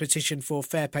Nursing's petition for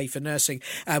fair pay for nursing,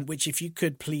 which if you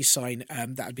could please sign,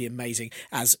 that would be amazing.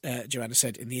 As Joanna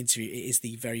said in the interview, it is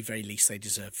the very, very least they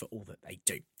deserve for all that they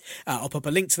do. I'll pop a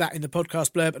link to that in the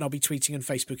podcast blurb, and I'll be tweeting and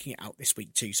Facebooking it out this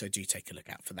week too, so do take a look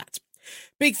out for that.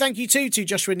 Big thank you too to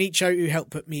Joshua Nietzsche, who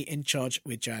helped put me in charge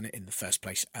with Joanna in the first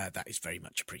place. That is very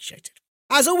much appreciated.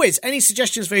 As always, any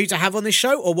suggestions for who to have on this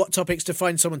show or what topics to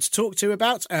find someone to talk to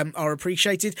about are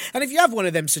appreciated. And if you have one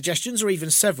of them suggestions, or even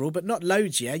several, but not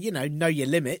loads, know your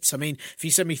limits. I mean, if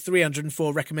you send me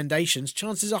 304 recommendations,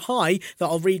 chances are high that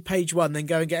I'll read page one, then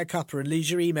go and get a cuppa and lose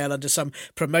your email under some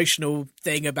promotional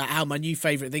thing about how my new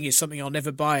favourite thing is something I'll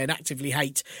never buy and actively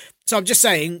hate. So I'm just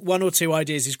saying 1 or 2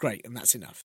 ideas is great, and that's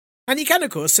enough. And you can, of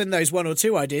course, send those 1 or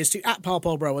 2 ideas to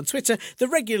 @ParpolBro on Twitter, the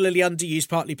regularly underused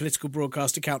Partly Political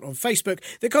Broadcast account on Facebook,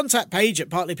 the contact page at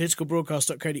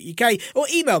partlypoliticalbroadcast.co.uk, or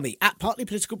email me at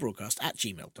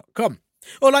partlypoliticalbroadcast@gmail.com.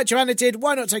 Or like Joanna did,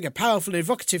 why not take a powerful and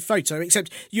evocative photo,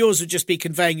 except yours would just be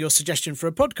conveying your suggestion for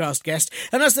a podcast guest,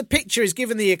 and as the picture is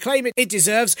given the acclaim it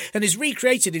deserves and is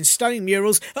recreated in stunning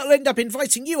murals, I'll end up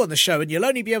inviting you on the show, and you'll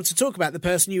only be able to talk about the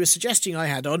person you were suggesting I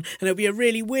had on, and it'll be a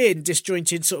really weird and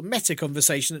disjointed sort of meta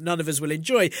conversation that none of us will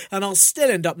enjoy, and I'll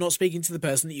still end up not speaking to the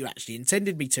person that you actually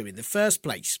intended me to in the first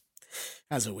place.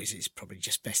 As always, it's probably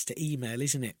just best to email,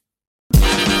 isn't it?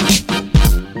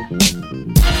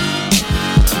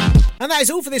 And that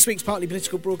is all for this week's Partly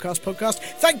Political Broadcast podcast.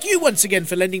 Thank you once again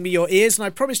for lending me your ears, and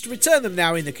I promise to return them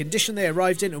now in the condition they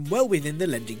arrived in and well within the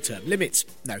lending term limits.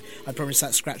 No, I promise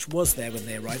that scratch was there when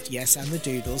they arrived, yes, and the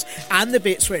doodles, and the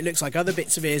bits where it looks like other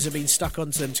bits of ears have been stuck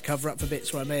onto them to cover up for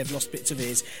bits where I may have lost bits of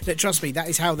ears. But trust me, that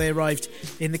is how they arrived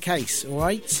in the case,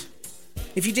 alright?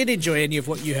 If you did enjoy any of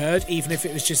what you heard, even if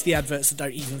it was just the adverts that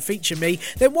don't even feature me,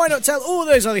 then why not tell all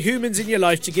those other humans in your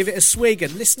life to give it a swig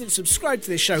and listen and subscribe to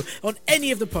this show on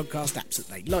any of the podcast apps that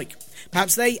they like.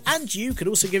 Perhaps they and you could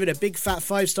also give it a big fat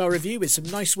 5-star review with some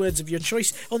nice words of your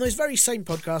choice on those very same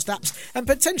podcast apps, and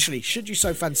potentially, should you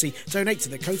so fancy, donate to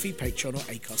the Ko-fi, Patreon or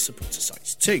Acast supporter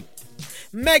sites too.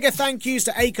 Mega thank yous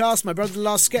to Acast, my brother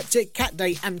Last Skeptic, Cat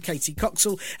Day and Katie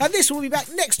Coxall, and this will be back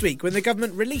next week when the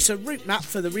government release a route map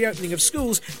for the reopening of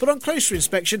schools, but on closer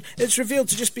inspection it's revealed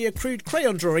to just be a crude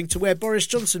crayon drawing to where Boris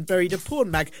Johnson buried a porn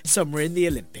mag somewhere in the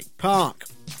Olympic Park.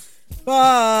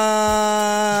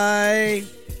 Bye!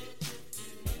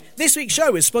 This week's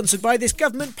show is sponsored by this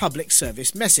government public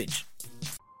service message.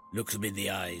 Look them in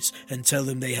the eyes and tell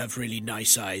them they have really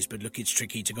nice eyes, but look, it's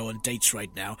tricky to go on dates right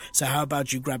now, so how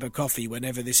about you grab a coffee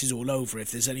whenever this is all over,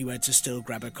 if there's anywhere to still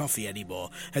grab a coffee anymore,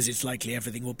 as it's likely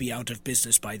everything will be out of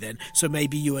business by then, so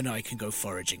maybe you and I can go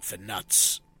foraging for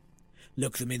nuts.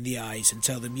 Look them in the eyes and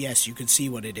tell them, yes, you can see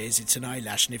what it is, it's an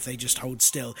eyelash, and if they just hold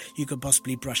still, you can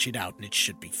possibly brush it out and it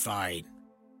should be fine.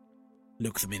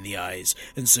 Look them in the eyes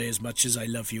and say, as much as I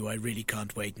love you, I really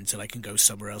can't wait until I can go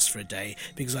somewhere else for a day,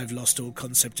 because I've lost all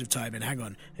concept of time. And hang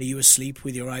on, are you asleep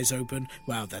with your eyes open?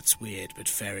 Wow, that's weird, but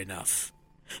fair enough.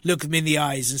 Look them in the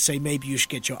eyes and say, maybe you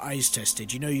should get your eyes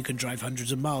tested. You know you can drive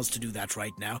hundreds of miles to do that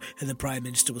right now, and the Prime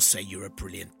Minister will say you're a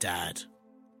brilliant dad.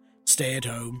 Stay at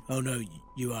home. Oh no,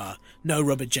 you are. No,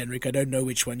 Robert Jenrick, I don't know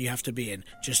which one you have to be in.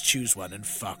 Just choose one and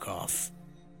fuck off.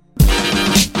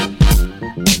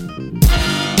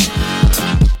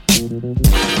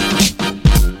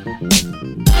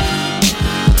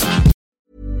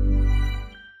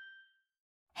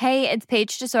 Hey, it's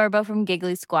Paige DeSorbo from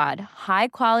Giggly Squad. High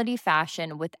quality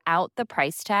fashion without the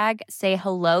price tag. Say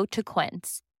hello to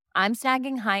Quince. I'm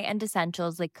snagging high-end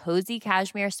essentials like cozy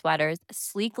cashmere sweaters,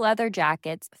 sleek leather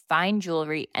jackets, fine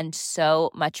jewelry, and so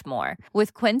much more.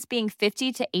 With Quince being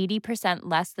 50 to 80%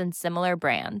 less than similar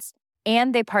brands.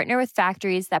 And they partner with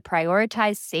factories that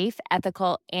prioritize safe,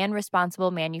 ethical, and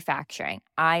responsible manufacturing.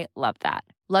 I love that.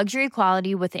 Luxury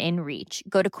quality within reach.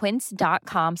 Go to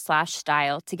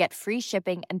quince.com/style to get free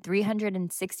shipping and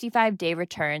 365-day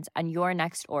returns on your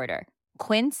next order.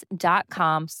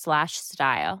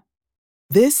 Quince.com/style.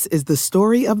 This is the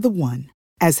story of the one.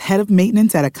 As head of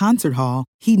maintenance at a concert hall,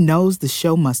 he knows the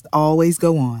show must always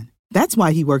go on. That's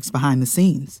why he works behind the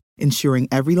scenes, ensuring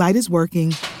every light is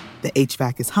working, the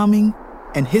HVAC is humming,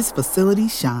 and his facility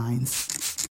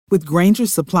shines. With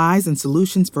Grainger's supplies and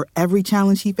solutions for every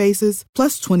challenge he faces,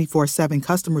 plus 24/7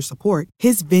 customer support,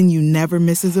 his venue never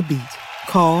misses a beat.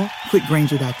 Call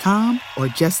quickgrainger.com or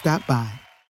just stop by.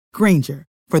 Grainger,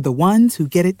 for the ones who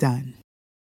get it done.